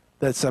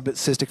that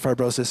cystic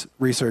fibrosis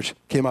research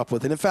came up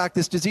with. And in fact,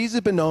 this disease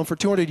has been known for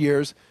 200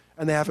 years,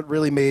 and they haven't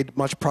really made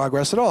much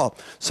progress at all.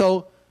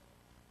 So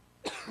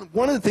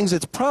one of the things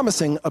that's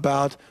promising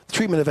about the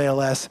treatment of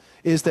ALS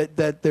is that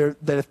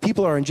if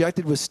people are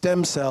injected with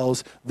stem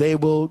cells, they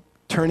will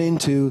turn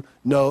into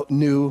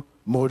new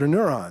motor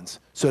neurons.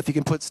 So if you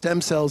can put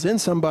stem cells in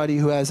somebody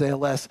who has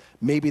ALS,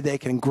 maybe they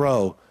can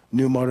grow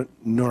new motor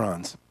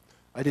neurons.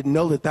 I didn't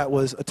know that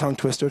was a tongue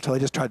twister until I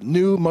just tried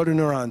new motor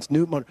neurons,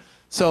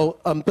 So,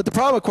 but the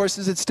problem, of course,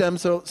 is that stem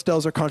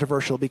cells are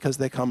controversial because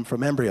they come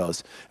from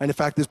embryos. And in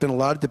fact, there's been a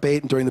lot of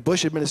debate, and during the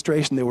Bush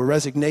administration, there were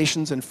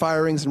resignations and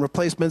firings and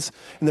replacements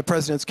in the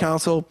President's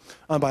Council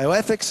on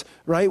Bioethics,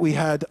 right? We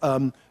had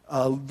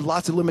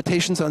lots of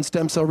limitations on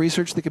stem cell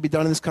research that could be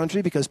done in this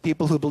country because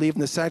people who believe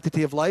in the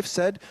sanctity of life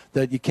said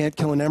that you can't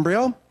kill an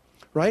embryo,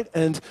 right?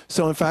 And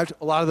so, in fact,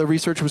 a lot of the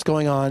research was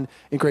going on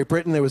in Great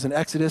Britain. There was an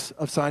exodus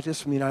of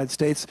scientists from the United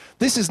States.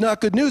 This is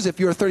not good news if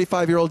you're a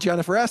 35-year-old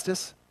Jennifer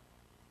Estes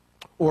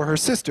or her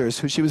sisters,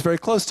 who she was very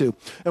close to.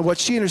 And what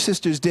she and her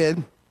sisters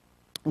did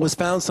was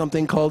found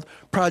something called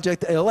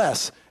Project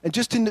ALS. And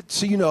just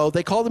so you know,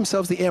 they call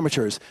themselves the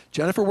amateurs.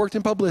 Jennifer worked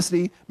in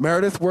publicity,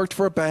 Meredith worked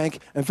for a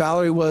bank, and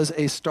Valerie was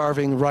a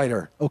starving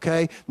writer,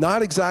 okay?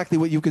 Not exactly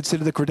what you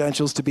consider the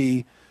credentials to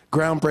be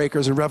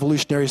groundbreakers and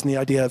revolutionaries in the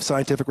idea of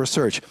scientific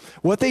research.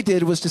 What they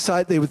did was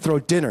decide they would throw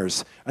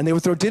dinners. And they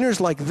would throw dinners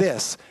like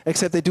this,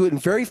 except they do it in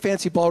very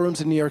fancy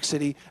ballrooms in New York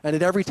City, and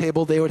at every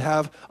table they would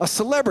have a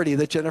celebrity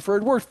that Jennifer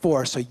had worked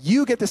for. So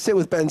you get to sit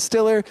with Ben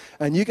Stiller,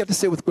 and you get to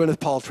sit with Gwyneth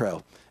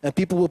Paltrow. And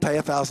people will pay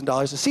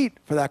 $1,000 a seat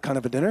for that kind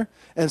of a dinner.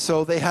 And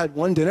so they had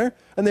one dinner,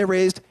 and they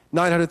raised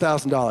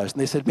 $900,000. And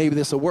they said, maybe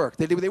this will work.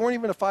 They weren't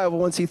even a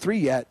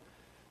 501c3 yet.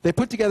 They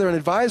put together an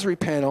advisory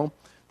panel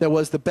that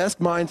was the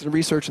best minds in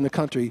research in the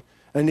country.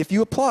 And if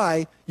you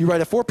apply, you write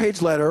a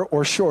 4-page letter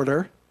or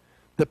shorter.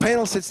 The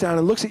panel sits down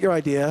and looks at your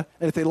idea,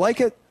 and if they like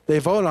it, they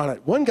vote on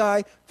it. One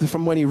guy,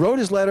 from when he wrote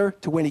his letter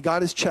to when he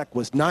got his check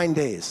was 9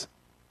 days.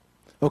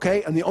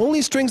 Okay? And the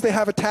only strings they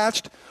have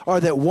attached are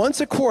that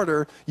once a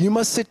quarter, you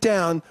must sit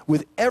down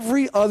with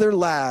every other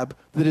lab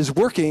that is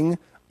working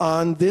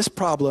on this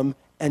problem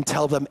and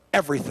tell them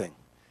everything.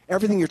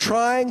 Everything you're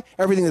trying,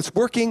 everything that's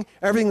working,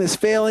 everything that's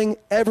failing,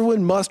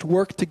 everyone must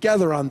work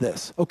together on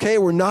this, okay?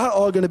 We're not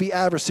all going to be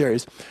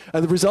adversaries.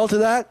 And the result of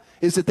that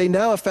is that they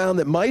now have found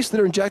that mice that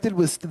are injected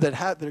with,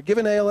 that are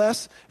given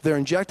ALS, they're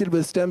injected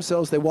with stem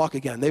cells, they walk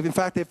again. They've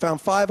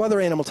found 5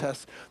 other animal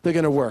tests that are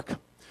going to work.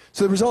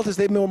 So the result is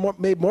they've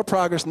made more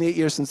progress in the 8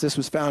 years since this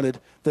was founded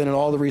than in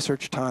all the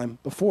research time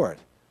before it.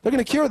 They're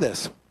going to cure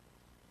this.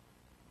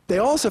 They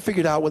also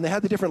figured out when they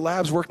had the different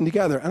labs working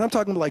together, and I'm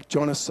talking like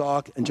Jonas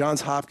Salk and Johns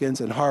Hopkins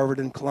and Harvard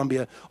and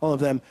Columbia, all of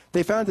them,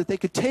 they found that they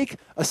could take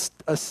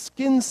a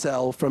skin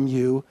cell from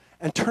you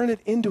and turn it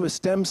into a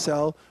stem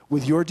cell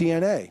with your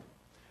DNA.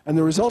 And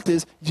the result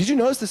is, did you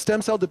notice the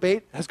stem cell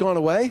debate has gone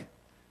away?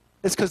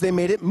 It's because they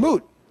made it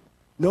moot.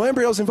 No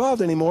embryos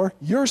involved anymore,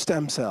 your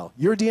stem cell,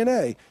 your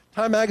DNA.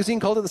 Time magazine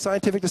called it the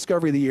scientific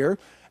discovery of the year.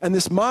 And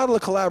this model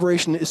of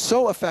collaboration is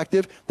so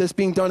effective that it's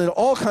being done in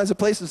all kinds of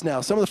places now.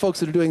 Some of the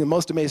folks that are doing the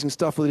most amazing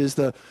stuff with it is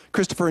the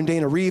Christopher and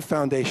Dana Reeve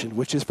Foundation,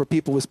 which is for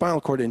people with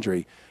spinal cord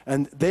injury.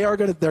 And they're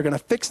going to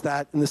fix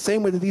that in the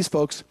same way that these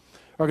folks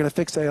are going to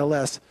fix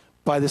ALS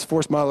by this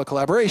forced model of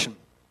collaboration.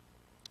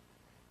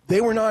 They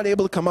were not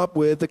able to come up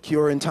with a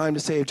cure in time to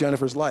save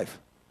Jennifer's life.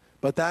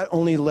 But that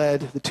only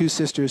led the 2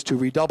 sisters to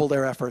redouble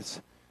their efforts.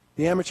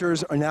 The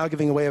amateurs are now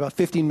giving away about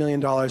 $15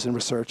 million in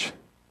research.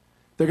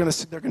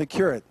 they're going to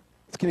cure it.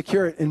 It's going to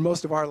cure it in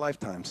most of our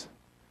lifetimes.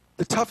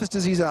 The toughest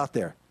disease out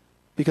there,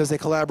 because they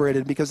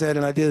collaborated, because they had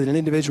an idea that an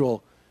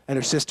individual and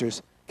her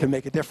sisters can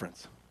make a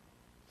difference.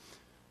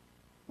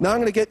 Now I'm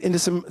going to get into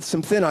some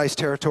thin ice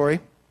territory.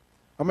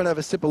 I'm going to have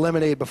a sip of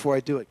lemonade before I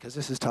do it, because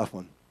this is a tough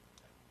one.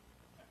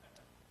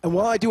 And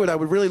while I do it, I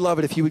would really love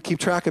it if you would keep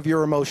track of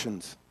your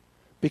emotions.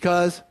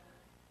 Because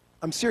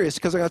I'm serious,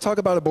 because I'm going to talk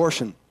about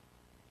abortion.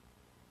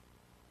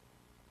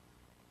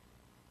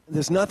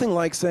 There's nothing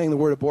like saying the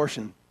word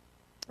abortion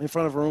in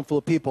front of a room full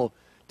of people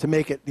to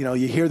make it,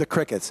 you hear the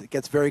crickets. It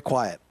gets very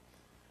quiet.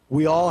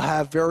 We all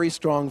have very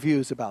strong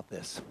views about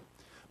this.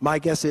 My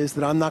guess is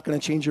that I'm not going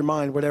to change your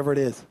mind, whatever it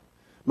is.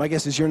 My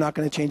guess is you're not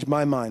going to change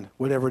my mind,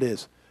 whatever it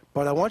is.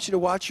 But I want you to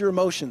watch your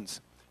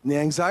emotions and the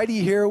anxiety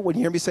you hear when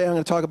you hear me say I'm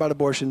going to talk about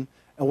abortion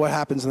and what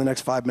happens in the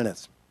next 5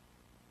 minutes.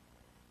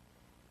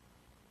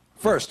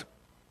 First,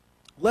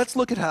 let's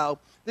look at how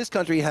this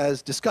country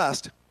has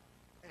discussed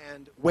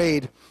and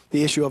weighed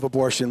the issue of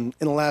abortion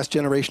in the last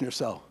generation or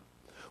so.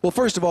 Well,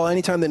 first of all,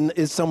 anytime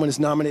that someone is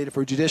nominated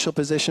for a judicial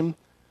position,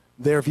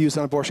 their views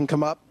on abortion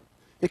come up.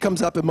 It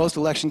comes up in most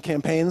election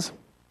campaigns.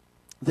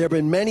 There have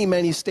been many,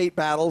 many state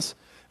battles,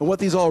 and what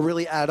these all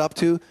really add up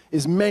to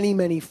is many,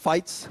 many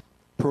fights,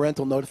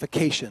 parental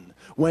notification,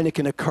 when it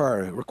can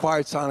occur,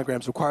 required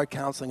sonograms, required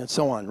counseling, and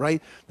so on,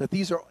 right? That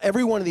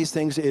every one of these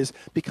things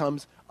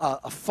becomes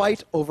a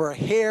fight over a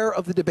hair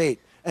of the debate,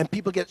 and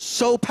people get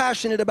so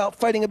passionate about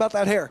fighting about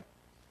that hair.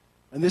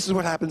 And this is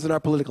what happens in our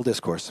political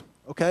discourse,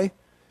 okay?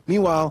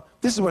 Meanwhile,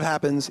 this is what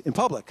happens in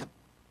public.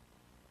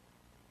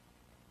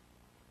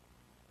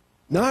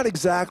 Not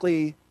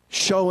exactly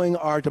showing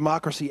our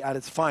democracy at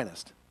its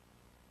finest.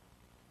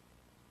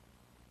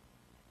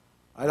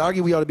 I'd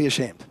argue we ought to be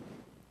ashamed.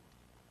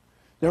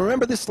 Now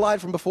remember this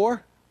slide from before?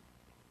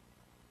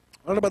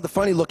 I don't know about the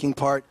funny looking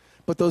part,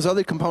 but those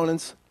other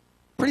components,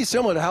 pretty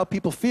similar to how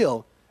people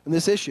feel in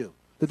this issue.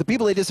 That the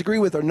people they disagree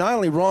with are not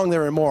only wrong,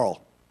 they're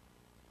immoral.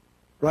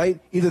 Right?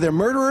 Either they're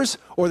murderers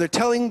or they're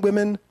telling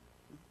women,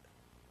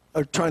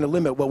 or trying to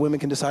limit what women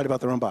can decide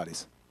about their own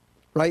bodies.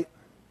 Right?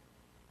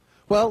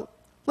 Well,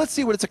 let's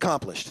see what it's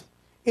accomplished.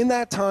 In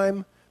that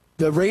time,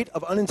 the rate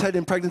of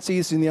unintended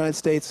pregnancies in the United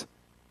States,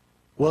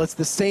 well, it's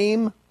the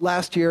same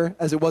last year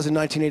as it was in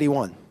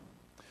 1981.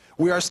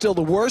 We are still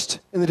the worst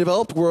in the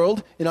developed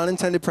world in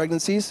unintended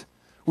pregnancies.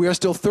 We are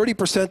still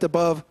 30%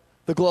 above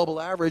the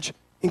global average,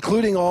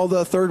 including all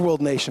the third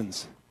world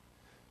nations.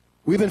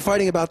 We've been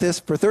fighting about this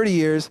for 30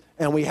 years,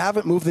 and we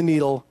haven't moved the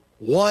needle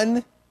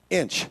 1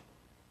 inch.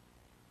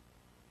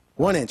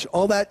 1 inch.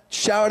 All that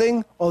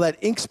shouting, all that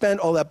ink spent,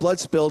 all that blood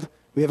spilled,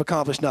 we have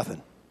accomplished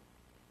nothing.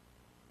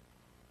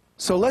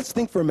 So let's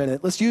think for a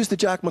minute. Let's use the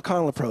Jack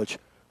McConnell approach.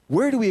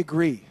 Where do we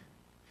agree?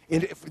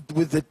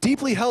 With the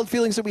deeply held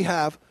feelings that we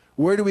have,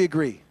 where do we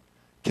agree?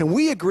 Can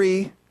we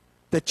agree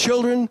that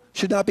children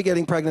should not be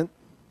getting pregnant?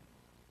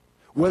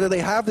 Whether they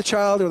have the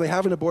child or they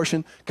have an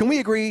abortion, can we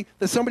agree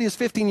that somebody who's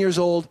 15 years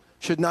old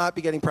should not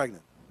be getting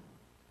pregnant?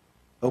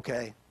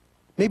 Okay.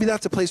 Maybe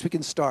that's a place we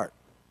can start.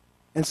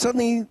 And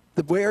suddenly,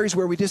 the areas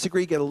where we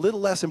disagree get a little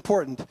less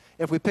important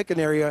if we pick an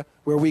area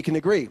where we can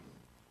agree.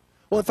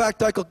 Well, in fact,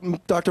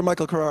 Dr.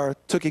 Michael Carrara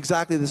took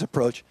exactly this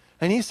approach,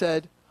 and he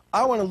said,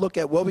 I want to look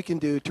at what we can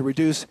do to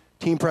reduce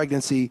teen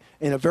pregnancy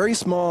in a very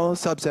small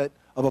subset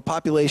of a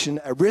population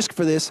at risk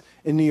for this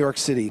in New York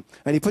City.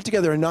 And he put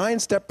together a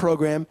 9-step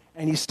program,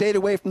 and he stayed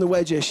away from the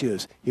wedge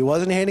issues. He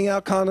wasn't handing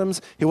out condoms.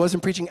 He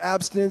wasn't preaching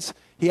abstinence.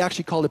 He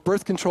actually called it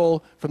birth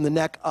control from the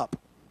neck up.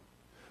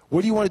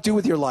 What do you want to do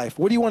with your life?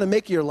 What do you want to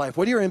make of your life?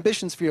 What are your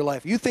ambitions for your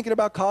life? Are you thinking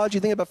about college? Are you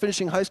thinking about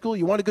finishing high school?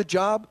 You want a good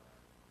job?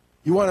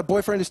 You want a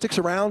boyfriend who sticks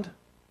around?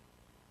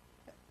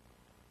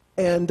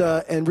 And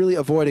really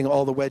avoiding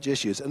all the wedge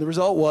issues. And the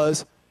result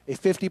was a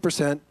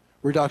 50%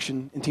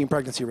 reduction in teen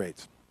pregnancy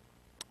rates.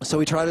 So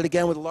we tried it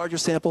again with a larger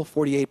sample,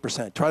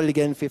 48%. Tried it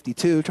again,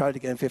 52. Tried it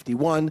again,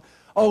 51.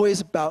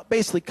 Always about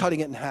basically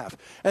cutting it in half.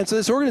 And so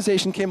this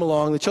organization came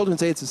along, the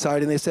Children's Aid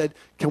Society, and they said,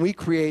 can we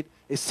create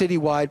a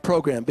citywide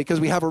program? Because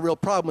we have a real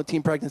problem with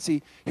teen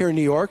pregnancy here in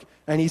New York.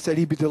 And he said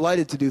he'd be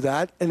delighted to do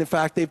that. And in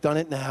fact, they've done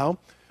it now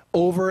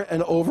over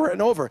and over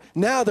and over.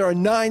 Now there are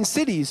 9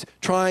 cities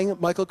trying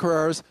Michael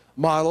Carrara's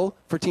model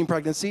for teen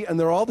pregnancy, and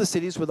they're all the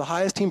cities with the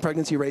highest teen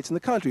pregnancy rates in the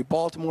country.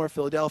 Baltimore,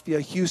 Philadelphia,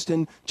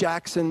 Houston,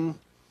 Jackson,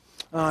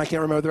 I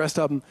can't remember the rest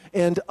of them.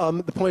 And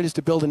the point is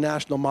to build a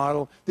national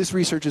model. This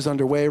research is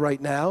underway right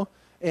now,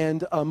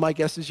 and my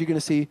guess is you're going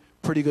to see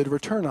pretty good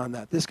return on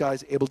that. This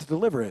guy's able to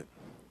deliver it.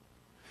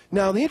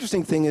 Now, the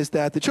interesting thing is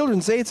that the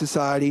Children's Aid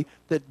Society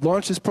that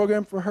launched this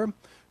program for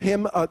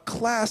him,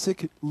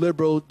 classic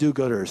liberal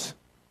do-gooders.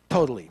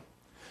 Totally.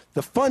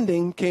 The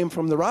funding came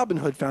from the Robin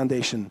Hood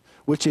Foundation,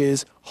 which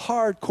is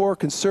hardcore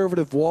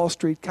conservative Wall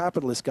Street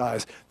capitalist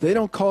guys. They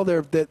don't call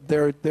their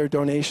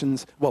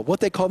donations, well, what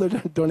they call their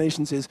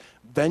donations is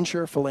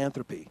venture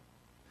philanthropy.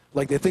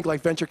 Like they think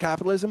like venture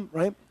capitalism,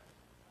 right?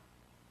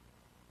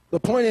 The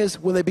point is,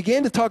 when they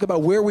began to talk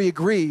about where we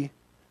agree,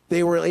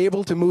 they were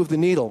able to move the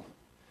needle.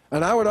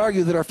 And I would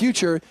argue that our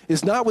future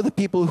is not with the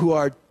people who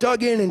are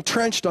dug in,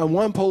 entrenched on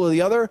one pole or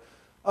the other,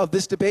 of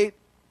this debate,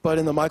 but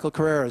in the Michael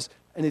Carrera's.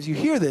 And as you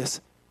hear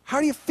this, how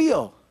do you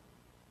feel?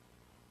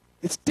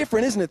 It's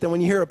different, isn't it, than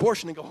when you hear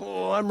abortion and go,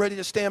 oh, I'm ready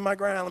to stand my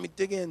ground, let me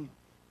dig in.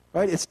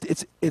 Right?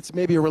 It's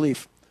maybe a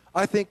relief.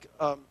 I think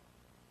I'm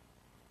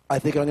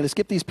going to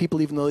skip these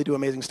people even though they do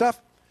amazing stuff,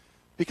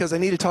 because I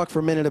need to talk for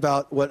a minute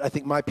about what I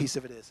think my piece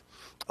of it is.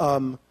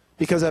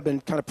 Because I've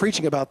been kind of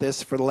preaching about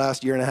this for the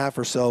last year and a half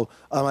or so,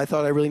 I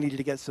thought I really needed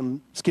to get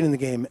some skin in the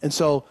game. And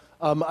so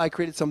I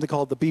created something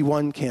called the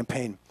Be1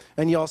 campaign.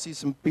 And you all see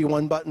some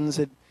Be1 buttons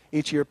at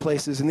each of your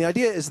places. And the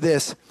idea is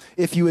this: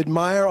 if you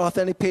admire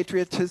authentic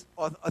patriots,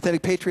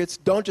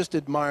 don't just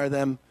admire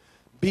them,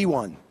 be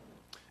one.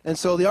 And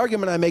so the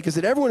argument I make is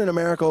that everyone in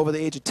America over the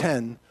age of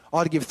 10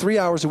 ought to give 3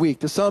 hours a week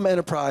to some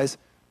enterprise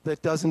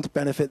that doesn't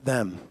benefit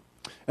them.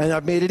 And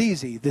I've made it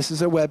easy. This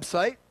is a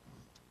website.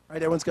 Right?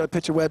 Everyone's got a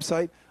picture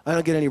website. I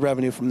don't get any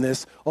revenue from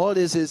this. All it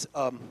is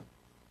a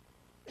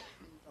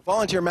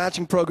volunteer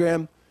matching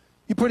program.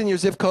 You put in your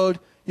zip code,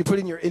 you put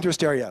in your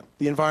interest area,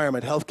 the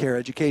environment, healthcare,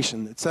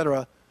 education,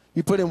 etc.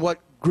 You put in what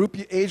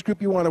age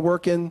group you want to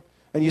work in,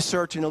 and you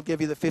search, and it'll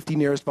give you the 50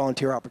 nearest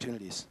volunteer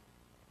opportunities.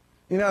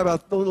 You know,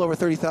 about a little over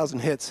 30,000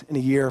 hits in a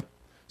year.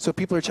 So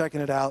people are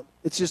checking it out.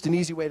 It's just an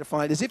easy way to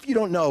find. As if you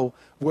don't know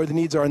where the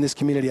needs are in this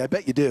community. I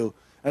bet you do.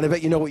 And I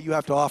bet you know what you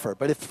have to offer.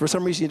 But if for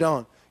some reason you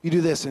don't, you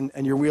do this and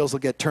your wheels will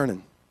get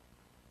turning.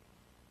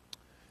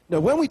 Now,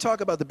 when we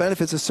talk about the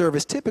benefits of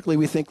service, typically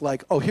we think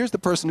like, oh, here's the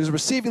person who's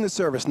receiving the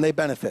service and they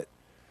benefit.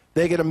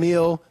 They get a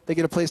meal, they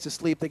get a place to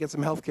sleep, they get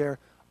some health care.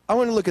 I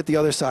want to look at the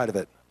other side of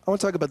it. I want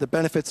to talk about the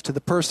benefits to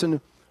the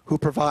person who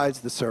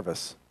provides the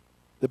service.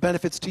 The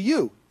benefits to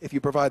you if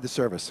you provide the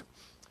service.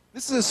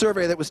 This is a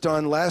survey that was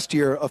done last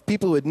year of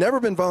people who had never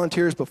been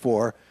volunteers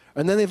before,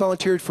 and then they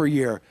volunteered for a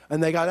year,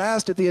 and they got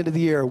asked at the end of the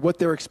year what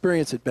their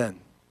experience had been.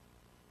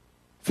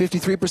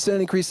 53%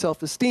 increased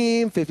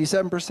self-esteem,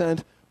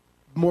 57%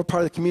 more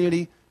part of the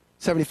community,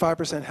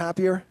 75%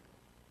 happier.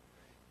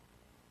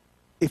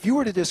 If you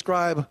were to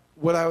describe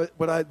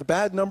the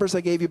bad numbers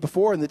I gave you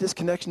before and the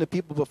disconnection of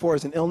people before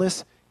as an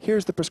illness,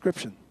 here's the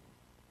prescription.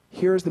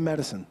 Here's the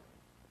medicine.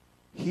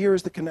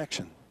 Here's the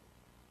connection.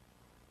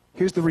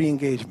 Here's the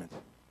re-engagement.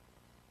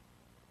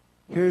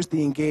 Here's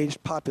the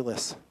engaged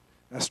populace,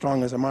 as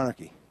strong as a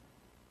monarchy.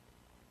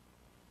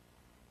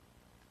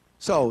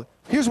 So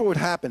here's what would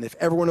happen if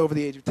everyone over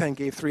the age of 10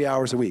 gave 3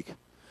 hours a week.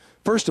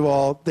 First of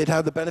all, they'd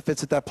have the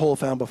benefits that that poll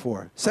found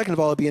before. Second of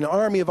all, it'd be an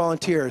army of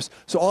volunteers.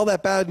 So all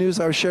that bad news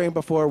I was sharing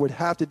before would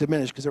have to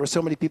diminish because there were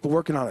so many people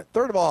working on it.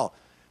 Third of all,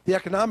 the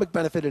economic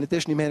benefit, in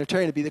addition to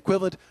humanitarian, would be the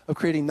equivalent of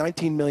creating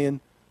 19 million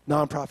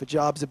nonprofit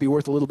jobs. It'd be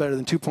worth a little better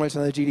than 2 points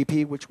on the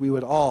GDP, which we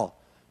would all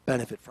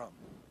benefit from.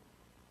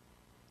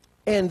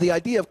 And the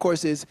idea, of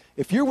course, is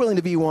if you're willing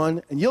to be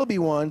one, and you'll be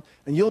one,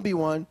 and you'll be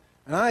one,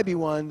 and I be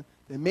one,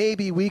 then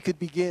maybe we could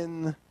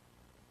begin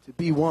to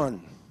be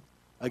one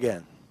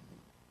again.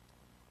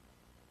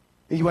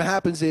 And what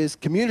happens is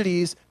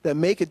communities that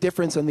make a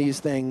difference on these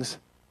things,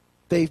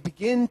 they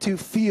begin to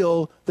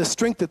feel the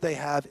strength that they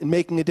have in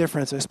making a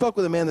difference. I spoke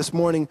with a man this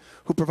morning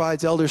who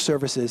provides elder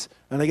services,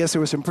 and I guess there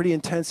was some pretty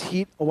intense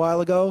heat a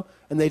while ago,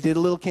 and they did a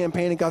little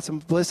campaign and got some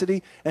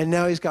publicity, and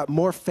now he's got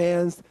more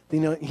fans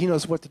than he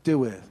knows what to do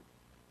with.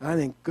 And I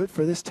think, good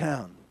for this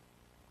town.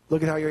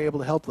 Look at how you're able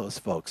to help those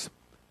folks.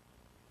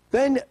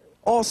 Then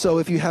also,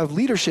 if you have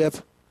leadership,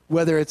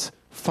 whether it's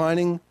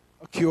finding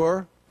a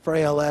cure for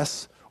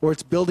ALS, or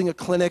it's building a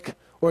clinic,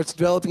 or it's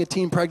developing a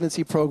teen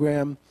pregnancy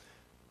program,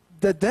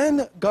 that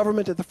then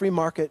government at the free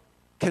market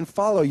can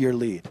follow your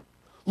lead.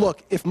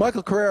 Look, if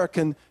Michael Carrera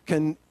can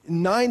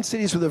 9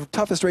 cities with the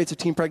toughest rates of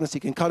teen pregnancy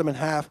can cut them in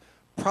half,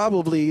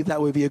 probably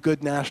that would be a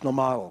good national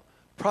model.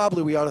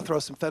 Probably we ought to throw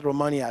some federal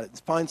money at it and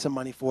find some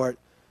money for it,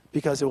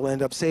 because it will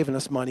end up saving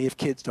us money if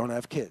kids don't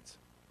have kids,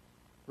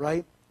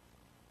 right?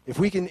 If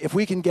we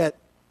can get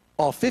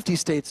all 50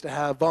 states to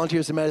have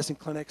volunteers in medicine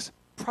clinics,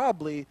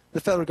 probably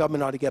the federal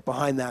government ought to get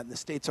behind that and the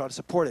states ought to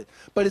support it.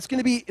 But it's going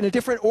to be in a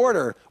different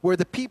order where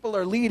the people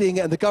are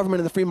leading and the government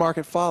and the free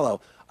market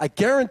follow. I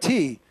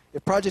guarantee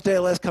if Project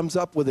ALS comes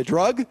up with a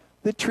drug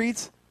that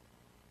treats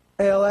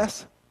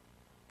ALS,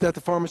 that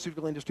the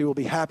pharmaceutical industry will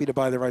be happy to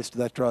buy the rights to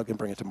that drug and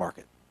bring it to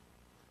market,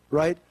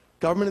 right?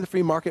 Government and the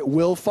free market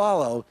will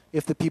follow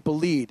if the people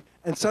lead.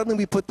 And suddenly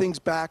we put things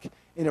back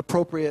in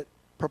appropriate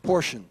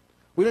proportion.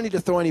 We don't need to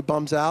throw any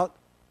bums out.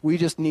 We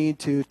just need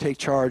to take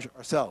charge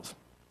ourselves.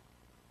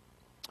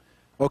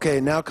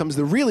 Okay, now comes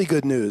the really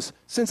good news.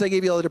 Since I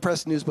gave you all the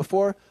depressing news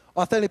before,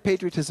 authentic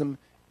patriotism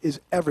is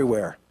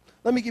everywhere.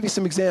 Let me give you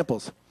some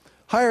examples.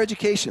 Higher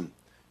education.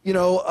 You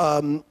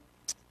know,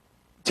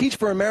 Teach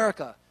for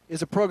America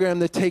is a program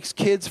that takes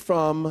kids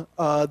from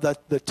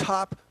the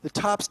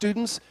top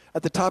students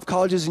at the top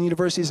colleges and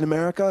universities in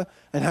America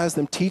and has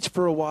them teach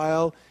for a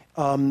while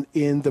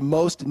in the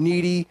most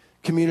needy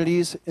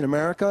communities in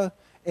America.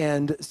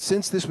 And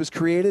since this was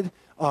created,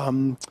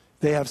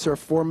 they have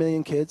served 4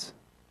 million kids,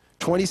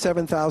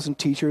 27,000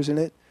 teachers in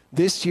it.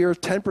 This year,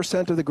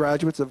 10% of the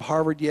graduates of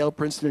Harvard, Yale,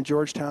 Princeton, and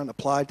Georgetown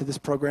applied to this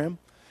program.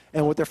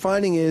 And what they're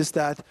finding is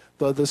that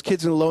those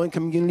kids in the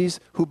low-income communities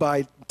who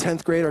by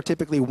 10th grade are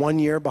typically 1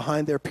 year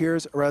behind their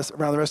peers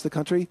around the rest of the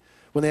country,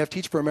 when they have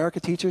Teach for America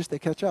teachers, they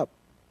catch up.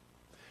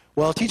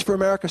 Well, Teach for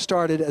America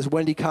started as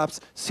Wendy Kopp's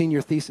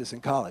senior thesis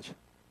in college.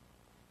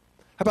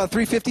 How about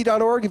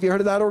 350.org? Have you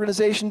heard of that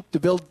organization to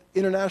build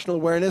international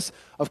awareness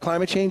of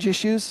climate change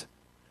issues?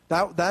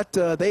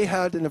 They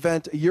had an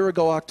event a year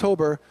ago,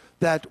 October,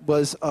 that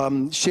was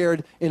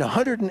shared in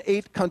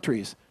 108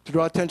 countries to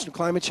draw attention to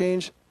climate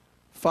change.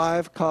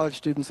 5 college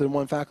students and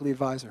 1 faculty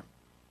advisor.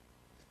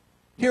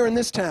 Here in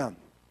this town,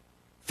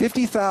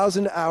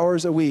 50,000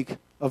 hours a week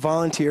of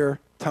volunteer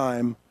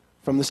time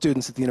from the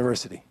students at the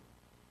university.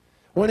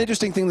 One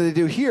interesting thing that they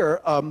do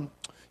here,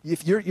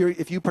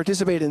 if you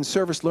participate in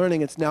service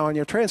learning, it's now on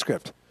your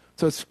transcript.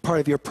 So it's part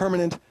of your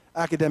permanent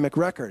academic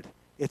record.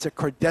 It's a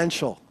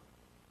credential.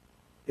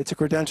 It's a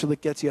credential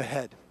that gets you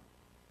ahead.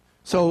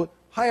 So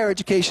higher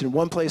education,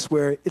 one place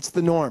where it's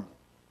the norm.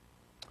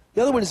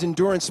 The other one is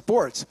endurance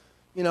sports.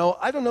 You know,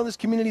 I don't know this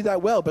community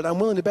that well, but I'm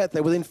willing to bet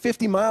that within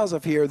 50 miles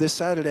of here this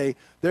Saturday,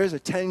 there's a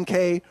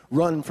 10K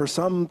run for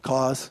some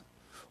cause,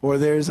 or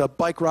there's a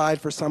bike ride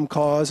for some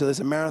cause, or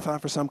there's a marathon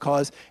for some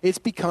cause. It's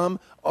become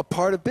a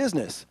part of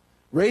business.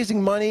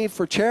 Raising money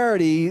for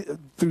charity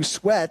through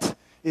sweat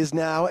is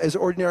now as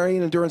ordinary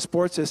in endurance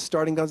sports as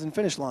starting guns and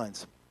finish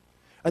lines.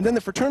 And then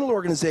the fraternal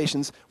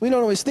organizations, we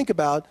don't always think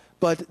about,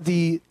 but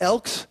the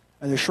Elks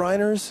and the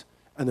Shriners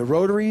and the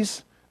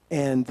Rotaries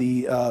and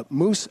the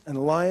Moose and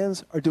the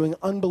Lions are doing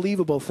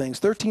unbelievable things.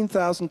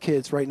 13,000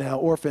 kids right now,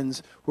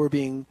 orphans, who are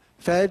being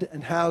fed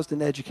and housed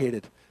and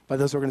educated by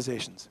those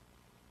organizations.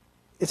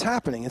 It's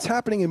happening. It's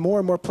happening in more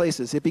and more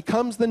places. It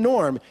becomes the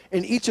norm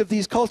in each of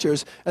these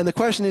cultures. And the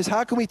question is,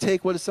 how can we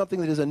take what is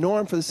something that is a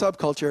norm for the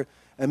subculture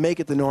and make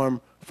it the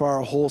norm for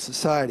our whole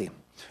society?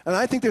 And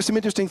I think there's some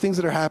interesting things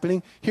that are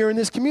happening here in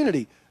this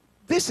community.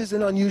 This is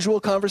an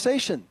unusual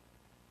conversation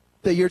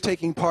that you're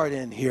taking part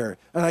in here.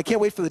 And I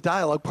can't wait for the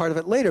dialogue part of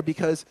it later,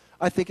 because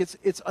I think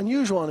it's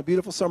unusual on a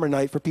beautiful summer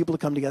night for people to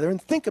come together and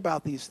think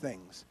about these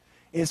things,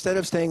 instead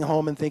of staying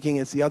home and thinking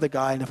it's the other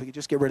guy, and if we could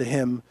just get rid of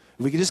him,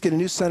 if we could just get a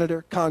new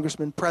senator,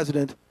 congressman,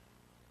 president,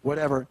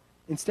 whatever.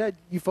 Instead,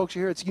 you folks are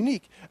here. It's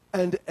unique.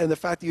 And the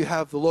fact that you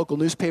have the local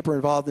newspaper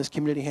involved in this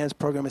Community Hands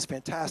program is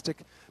fantastic,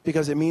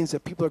 because it means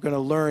that people are going to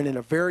learn in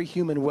a very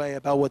human way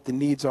about what the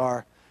needs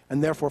are,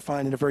 and therefore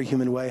find in a very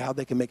human way how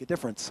they can make a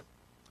difference.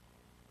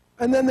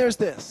 And then there's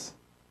this,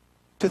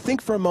 to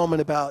think for a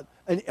moment about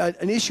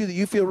an issue that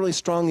you feel really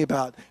strongly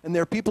about, and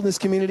there are people in this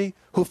community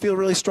who feel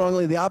really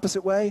strongly the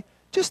opposite way.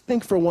 Just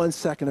think for 1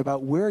 second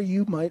about where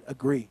you might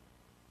agree,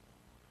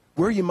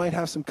 where you might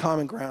have some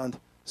common ground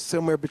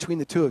somewhere between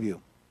the two of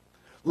you.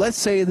 Let's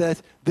say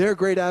that they're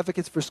great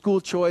advocates for school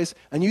choice,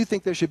 and you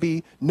think there should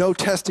be no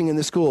testing in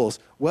the schools.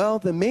 Well,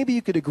 then maybe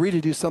you could agree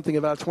to do something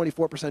about a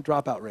 24%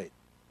 dropout rate.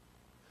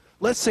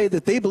 Let's say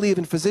that they believe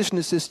in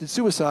physician-assisted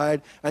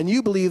suicide, and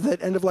you believe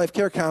that end-of-life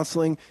care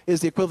counseling is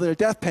the equivalent of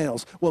death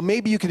panels. Well,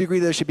 maybe you could agree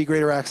there should be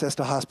greater access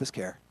to hospice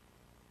care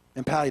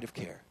and palliative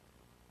care.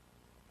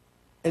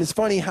 And it's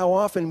funny how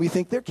often we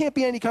think there can't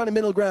be any kind of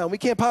middle ground. We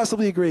can't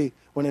possibly agree,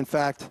 when in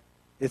fact,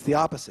 it's the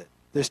opposite.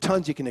 There's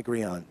tons you can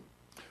agree on.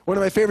 One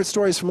of my favorite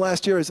stories from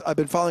last year is I've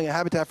been following a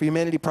Habitat for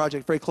Humanity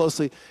project very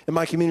closely in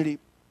my community.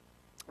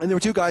 And there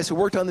were 2 guys who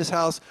worked on this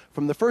house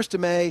from the 1st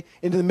of May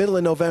into the middle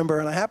of November.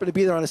 And I happened to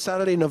be there on a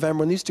Saturday in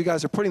November, and these 2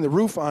 guys are putting the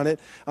roof on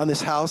it, on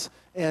this house.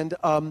 And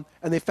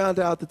they found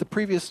out that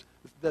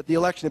the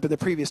election had been the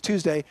previous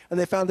Tuesday, and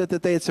they found out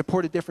that they had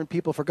supported different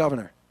people for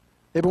governor.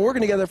 They've been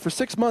working together for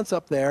 6 months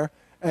up there,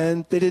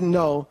 and they didn't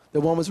know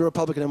that one was a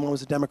Republican and one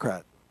was a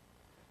Democrat.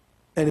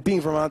 And it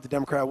being Vermont, the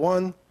Democrat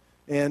won,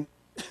 and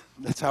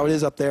that's how it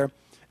is up there.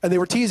 And they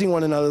were teasing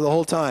one another the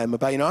whole time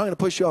about, I'm going to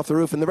push you off the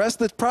roof. And the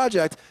rest of the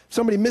project, if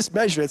somebody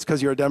mismeasured it, it's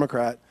because you're a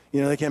Democrat.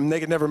 They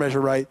could never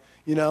measure right,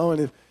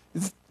 And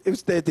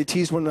they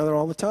teased one another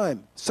all the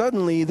time.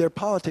 Suddenly, their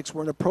politics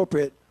were in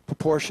appropriate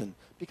proportion,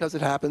 because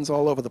it happens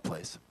all over the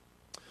place.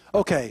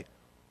 Okay,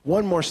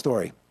 one more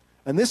story.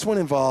 And this one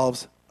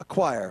involves a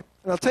choir.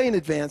 And I'll tell you in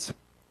advance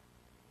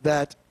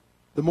that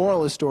the moral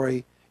of the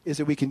story is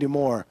that we can do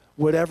more.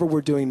 Whatever we're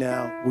doing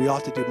now, we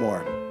ought to do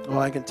more. Oh,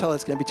 I can tell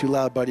it's going to be too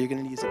loud, buddy. You're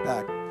going to need to use it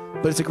back.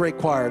 But it's a great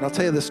choir, and I'll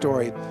tell you the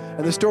story.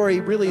 And the story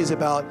really is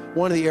about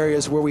one of the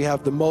areas where we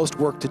have the most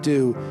work to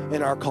do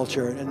in our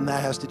culture, and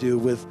that has to do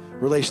with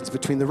relations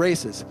between the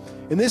races.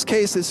 In this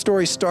case, this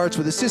story starts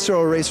with a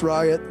Cicero race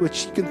riot,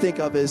 which you can think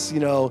of as,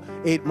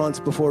 8 months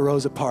before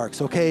Rosa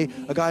Parks, okay?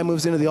 A guy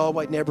moves into the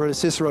all-white neighborhood of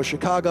Cicero,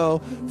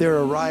 Chicago. There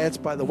are riots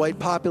by the white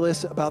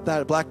populace about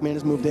that. A black man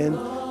has moved in.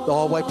 The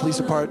all-white police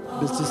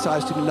department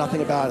decides to do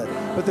nothing about it.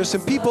 But there's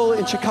some people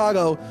in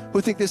Chicago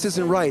who think this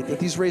isn't right, that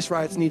these race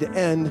riots need to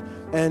end.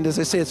 And as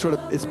I say,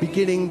 it's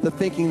beginning the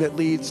thinking that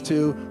leads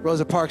to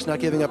Rosa Parks not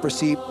giving up her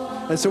seat.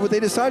 And so what they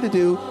decide to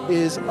do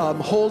is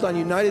hold on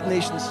United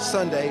Nations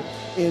Sunday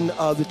in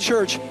the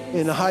church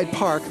in Hyde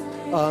Park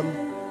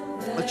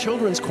a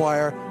children's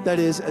choir that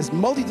is as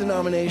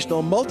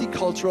multi-denominational,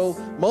 multicultural,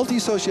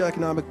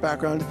 multi-socioeconomic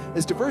background,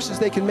 as diverse as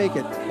they can make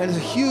it, and is a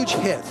huge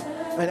hit.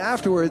 And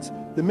afterwards,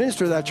 the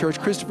minister of that church,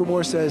 Christopher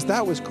Moore, says,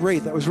 that was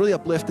great, that was really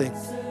uplifting,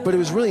 but it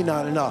was really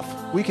not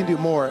enough. We can do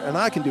more, and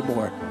I can do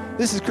more.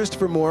 This is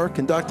Christopher Moore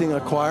conducting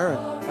a choir.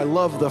 I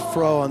love the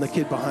fro on the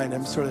kid behind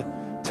him, sort of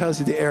tells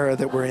you the era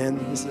that we're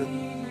in.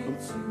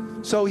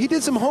 So he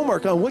did some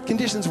homework on what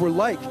conditions were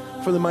like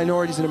for the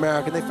minorities in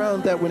America. They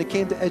found that when it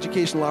came to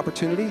educational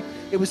opportunity,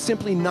 it was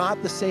simply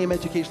not the same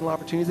educational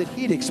opportunity that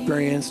he'd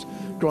experienced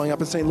growing up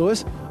in St.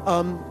 Louis.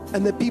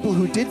 And the people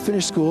who did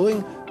finish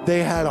schooling,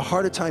 they had a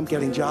harder time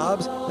getting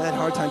jobs, they had a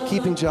harder time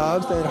keeping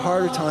jobs, they had a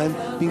harder time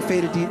being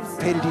paid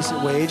a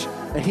decent wage.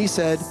 And he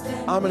said,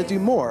 I'm going to do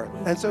more.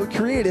 And so he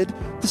created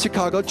the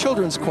Chicago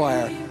Children's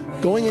Choir,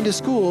 going into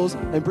schools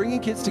and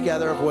bringing kids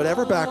together of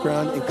whatever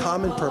background and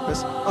common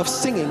purpose of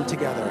singing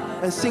together,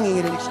 and singing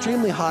at an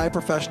extremely high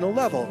professional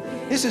level.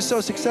 This is so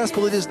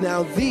successful, it is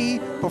now the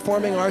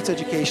performing arts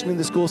education in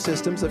the school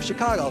systems of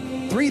Chicago.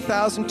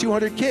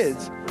 3,200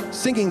 kids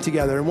singing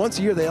together, and once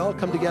a year they all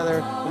come together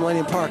in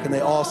Millennium Park and they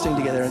all sing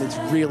together, and it's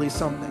really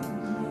something.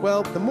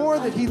 Well, the more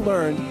that he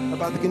learned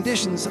about the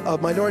conditions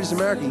of minorities in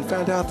America, he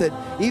found out that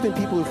even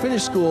people who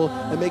finish school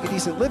and make a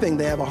decent living,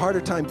 they have a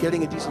harder time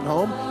getting a decent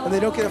home, and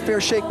they don't get a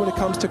fair shake when it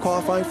comes to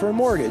qualifying for a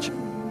mortgage.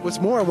 What's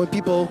more, when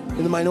people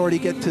in the minority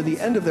get to the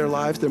end of their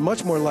lives, they're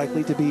much more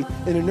likely to be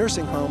in a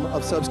nursing home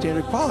of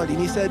substandard quality.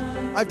 And he said,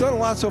 I've done a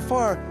lot so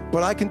far,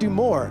 but I can do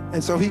more.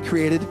 And so he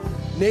created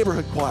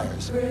neighborhood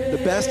choirs. The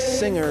best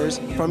singers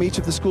from each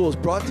of the schools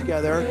brought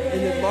together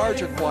in the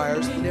larger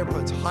choirs, the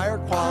neighborhood's higher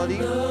quality,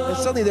 and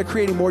suddenly they're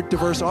creating more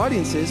diverse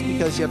audiences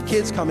because you have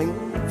kids coming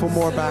from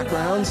more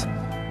backgrounds.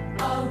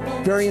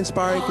 Very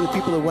inspiring for the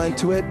people that went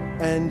to it,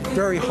 and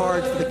very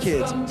hard for the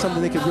kids,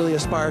 something they could really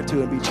aspire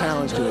to and be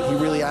challenged to it.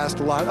 He really asked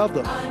a lot of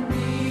them.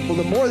 Well,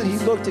 the more that he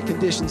looked at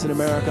conditions in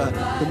America,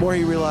 the more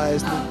he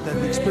realized that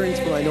the experience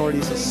for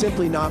minorities is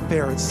simply not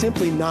fair. It's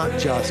simply not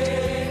just.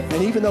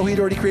 And even though he'd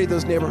already created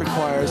those neighborhood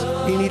choirs,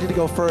 he needed to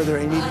go further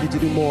and he needed to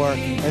do more,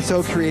 and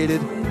so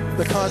created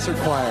the concert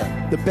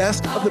choir, the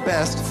best of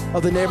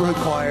the neighborhood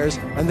choirs,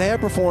 and they have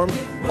performed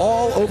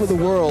all over the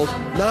world,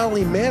 not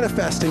only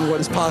manifesting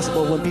what is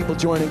possible when people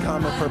join in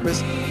common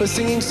purpose, but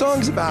singing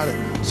songs about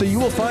it. So you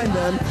will find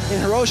them in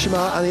Hiroshima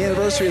on the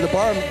anniversary of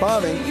the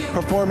bombing,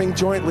 performing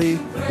jointly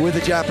with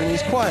the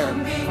Japanese choir.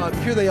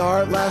 Here they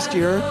are last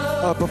year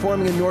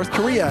performing in North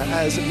Korea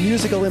as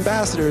musical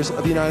ambassadors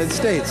of the United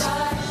States.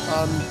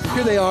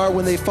 Here they are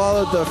when they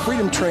followed the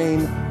Freedom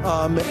Train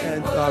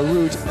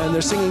route, and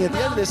they're singing at the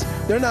end of this.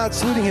 They're not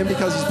saluting him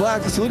because he's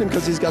black, they salute him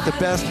because he's got the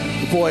best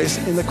voice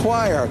in the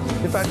choir.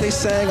 In fact, they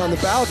sang on the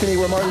balcony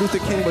where Martin Luther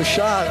King was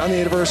shot on the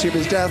anniversary of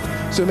his death,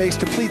 so it makes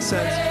complete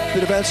sense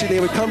that eventually they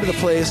would come to the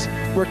place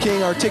where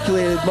King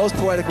articulated most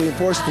poetically and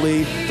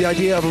forcefully the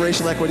idea of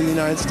racial equity in the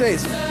United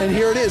States. And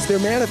here it is, they're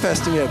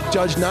manifesting it,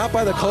 judged not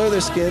by the color of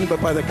their skin,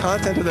 but by the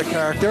content of their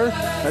character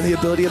and the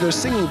ability of their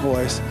singing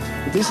voice.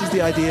 This is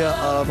the idea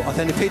of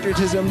authentic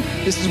patriotism.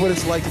 This is what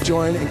it's like to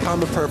join in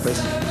common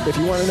purpose. If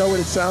you want to know what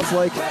it sounds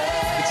like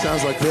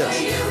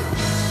this.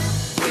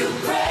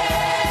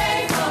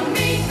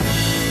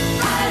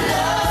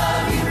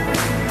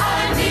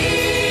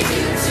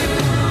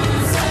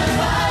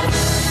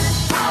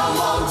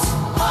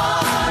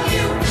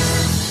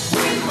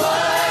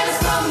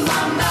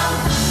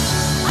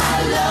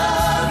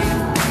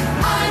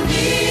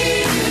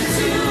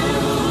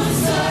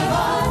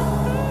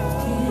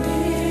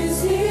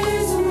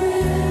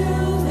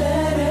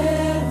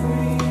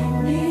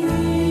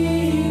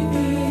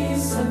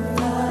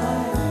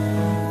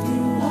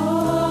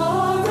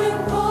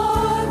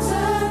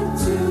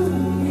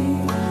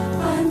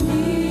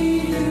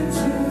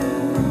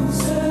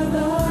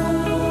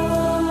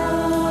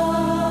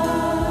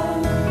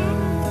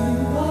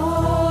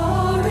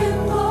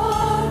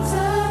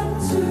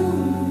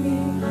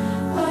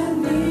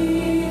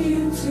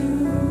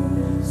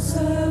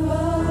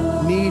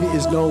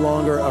 No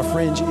longer a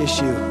fringe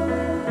issue.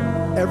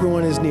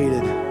 Everyone is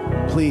needed.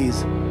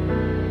 Please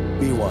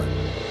be one.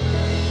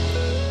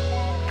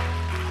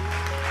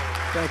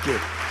 Thank you.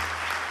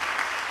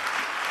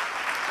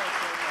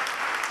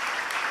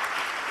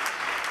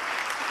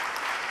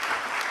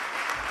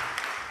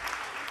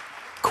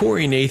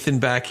 Corey Nathan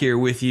back here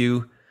with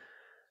you.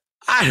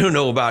 I don't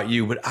know about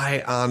you, but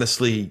I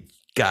honestly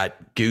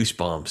got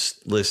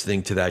goosebumps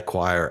listening to that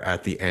choir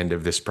at the end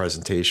of this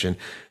presentation.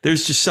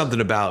 There's just something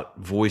about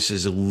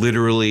voices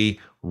literally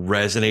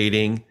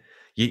resonating.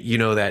 You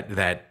know,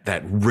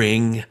 that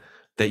ring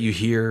that you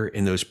hear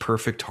in those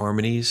perfect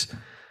harmonies.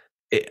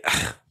 It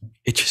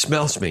just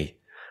melts me.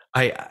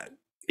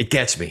 It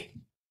gets me.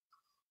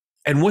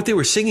 And what they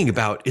were singing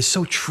about is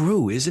so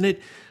true, isn't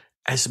it?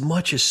 As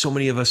much as so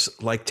many of us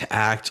like to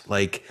act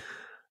like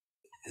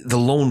the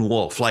lone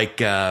wolf, like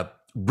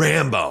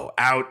Rambo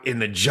out in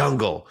the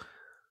jungle,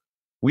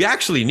 we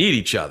actually need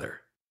each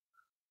other.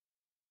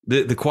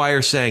 The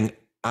choir sang,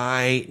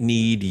 I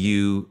need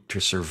you to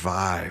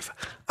survive.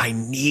 I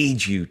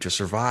need you to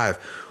survive,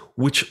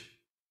 which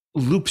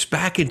loops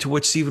back into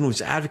what Stephen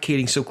was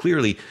advocating so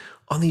clearly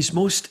on these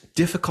most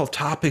difficult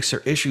topics or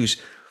issues.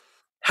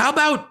 How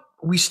about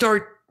we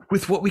start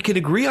with what we can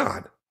agree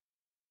on?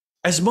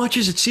 As much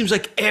as it seems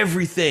like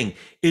everything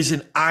is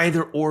an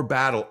either or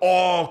battle,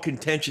 all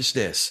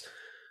contentiousness,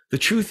 the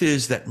truth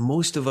is that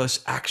most of us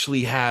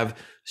actually have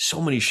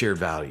so many shared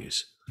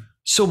values.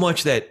 So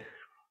much that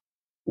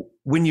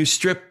when you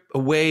strip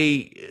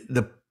away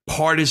the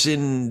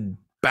partisan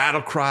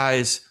battle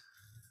cries,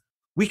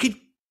 we could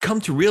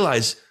come to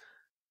realize,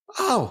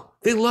 oh,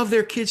 they love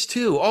their kids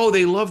too. Oh,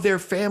 they love their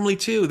family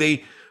too.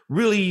 They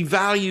really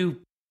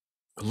value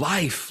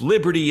life,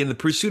 liberty, and the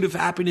pursuit of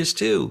happiness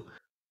too.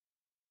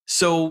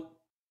 So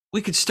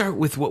we could start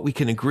with what we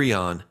can agree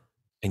on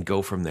and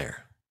go from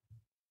there.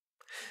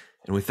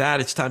 And with that,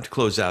 it's time to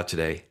close out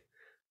today.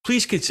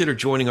 Please consider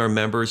joining our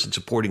members and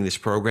supporting this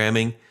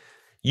programming.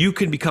 You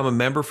can become a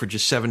member for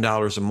just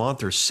 $7 a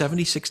month or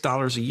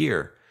 $76 a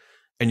year,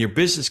 and your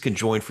business can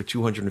join for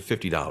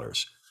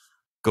 $250.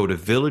 Go to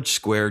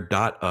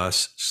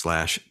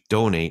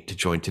villagesquare.us/donate to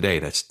join today.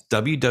 That's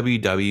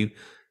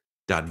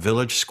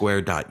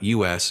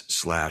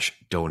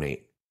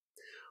www.villagesquare.us/donate.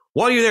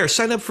 While you're there,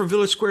 sign up for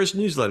Village Square's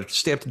newsletter to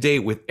stay up to date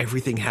with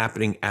everything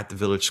happening at the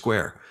Village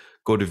Square.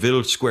 Go to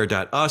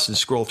villagesquare.us and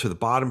scroll to the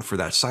bottom for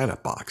that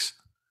sign-up box.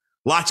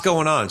 Lots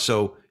going on,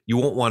 so you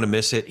won't want to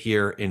miss it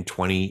here in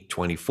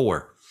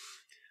 2024.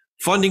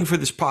 Funding for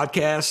this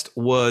podcast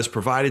was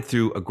provided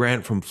through a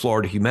grant from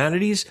Florida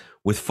Humanities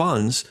with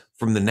funds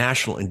from the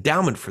National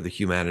Endowment for the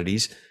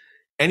Humanities.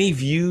 Any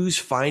views,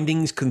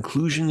 findings,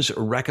 conclusions,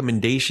 or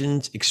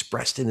recommendations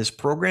expressed in this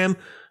program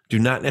do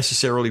not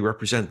necessarily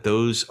represent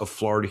those of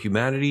Florida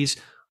Humanities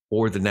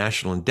or the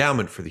National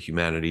Endowment for the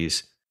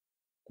Humanities.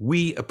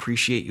 We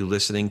appreciate you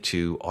listening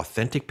to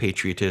Authentic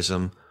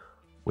Patriotism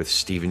with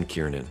Stephen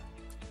Kiernan.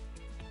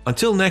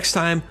 Until next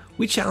time,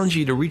 we challenge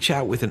you to reach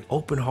out with an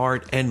open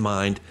heart and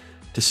mind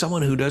to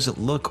someone who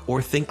doesn't look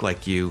or think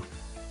like you.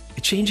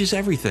 It changes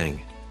everything.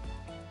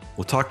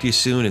 We'll talk to you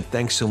soon, and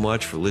thanks so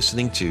much for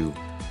listening to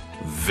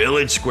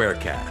Village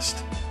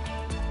Squarecast.